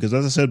works out because,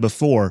 as I said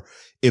before,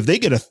 if they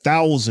get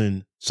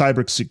 1,000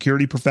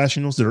 cybersecurity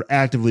professionals that are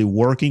actively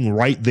working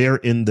right there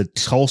in the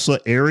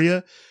Tulsa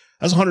area,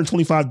 that's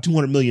 $125 to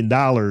 $200 million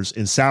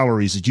in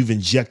salaries that you've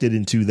injected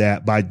into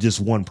that by just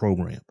one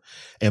program.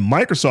 And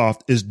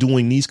Microsoft is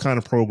doing these kind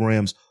of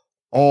programs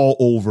all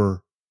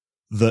over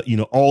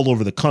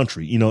the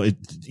country.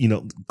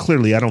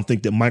 Clearly, I don't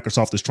think that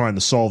Microsoft is trying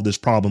to solve this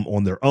problem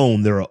on their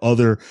own. There are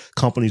other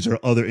companies or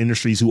other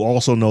industries who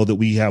also know that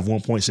we have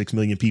 1.6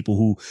 million people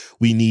who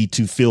we need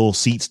to fill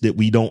seats that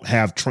we don't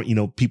have,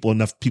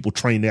 enough people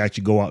trained to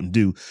actually go out and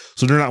do.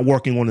 So they're not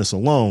working on this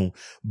alone,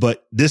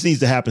 but this needs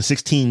to happen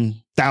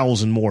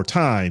 16,000 more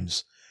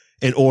times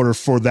in order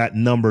for that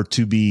number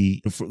to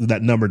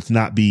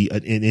not be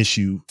an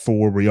issue for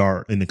where we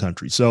are in the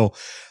country. So,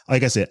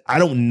 like I said, I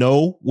don't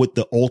know what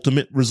the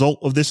ultimate result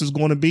of this is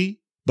going to be,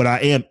 but I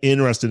am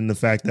interested in the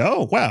fact that,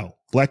 oh, wow,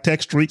 Black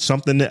Tech Street,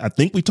 something that I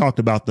think we talked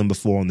about them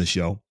before on the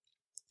show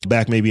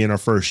back maybe in our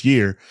first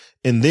year.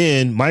 And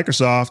then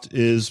Microsoft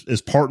is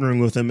partnering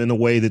with them in a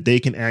way that they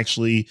can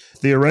actually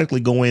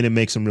theoretically go in and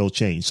make some real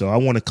change. So I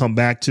want to come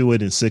back to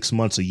it in 6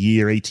 months, a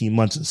year, 18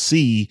 months and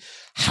see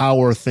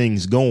how are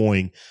things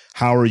going?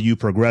 How are you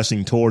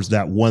progressing towards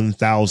that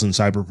 1,000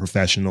 cyber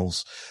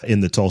professionals in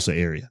the Tulsa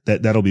area?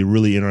 That'll be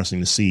really interesting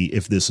to see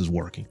if this is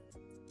working.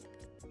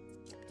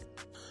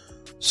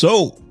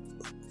 So,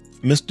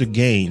 Mr.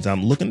 Gaines,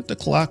 I'm looking at the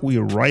clock. We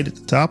are right at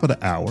the top of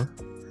the hour.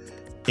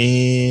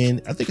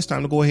 And I think it's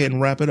time to go ahead and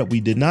wrap it up.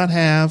 We did not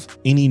have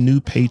any new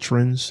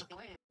patrons.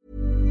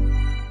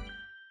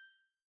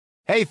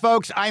 Hey,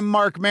 folks, I'm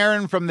Mark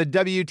Maron from the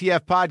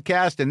WTF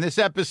Podcast, and this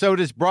episode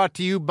is brought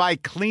to you by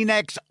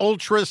Kleenex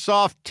Ultra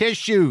Soft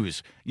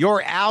Tissues,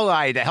 your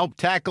ally to help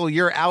tackle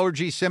your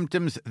allergy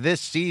symptoms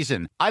this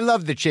season. I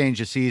love the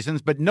change of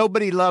seasons, but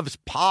nobody loves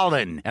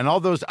pollen and all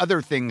those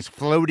other things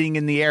floating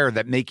in the air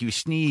that make you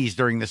sneeze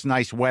during this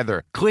nice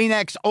weather.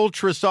 Kleenex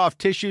Ultra Soft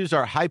Tissues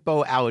are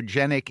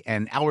hypoallergenic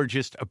and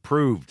allergist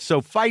approved.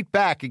 So fight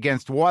back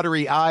against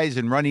watery eyes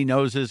and runny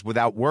noses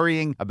without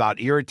worrying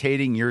about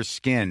irritating your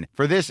skin.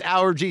 For this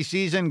allergy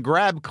season,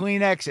 grab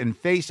Kleenex and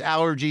face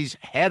allergies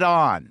head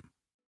on.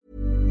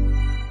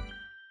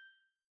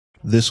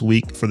 This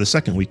week for the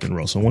second week in a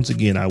row. So once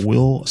again, I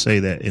will say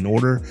that in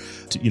order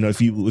to, if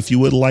you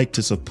would like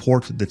to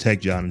support the Tech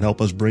Jawn and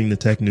help us bring the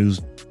tech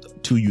news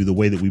to you the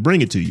way that we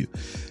bring it to you,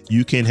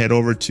 you can head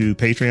over to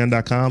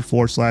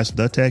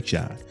patreon.com/the Tech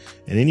Jawn.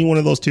 And any one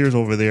of those tiers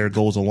over there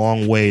goes a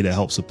long way to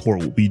help support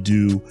what we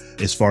do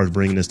as far as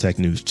bringing this tech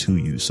news to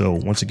you. So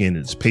once again,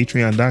 it's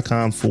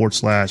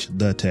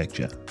patreon.com/the Tech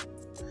Jawn.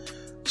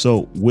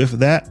 So with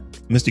that,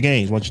 Mr.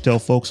 Gaines, why don't you tell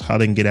folks how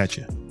they can get at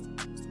you?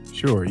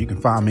 Sure. You can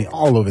find me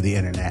all over the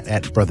internet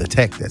at Brother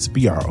Tech. That's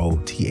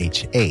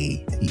BROTHATECH.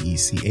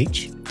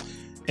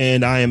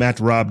 And I am at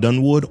Rob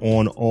Dunwood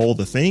on all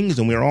the things.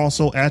 And we're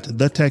also at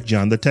The Tech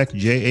Jawn, The Tech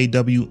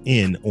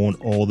JAWN on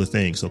all the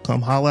things. So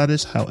come holla at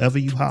us however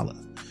you holla.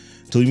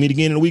 Until we meet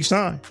again in a week's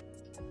time.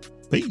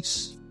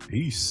 Peace.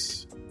 Peace.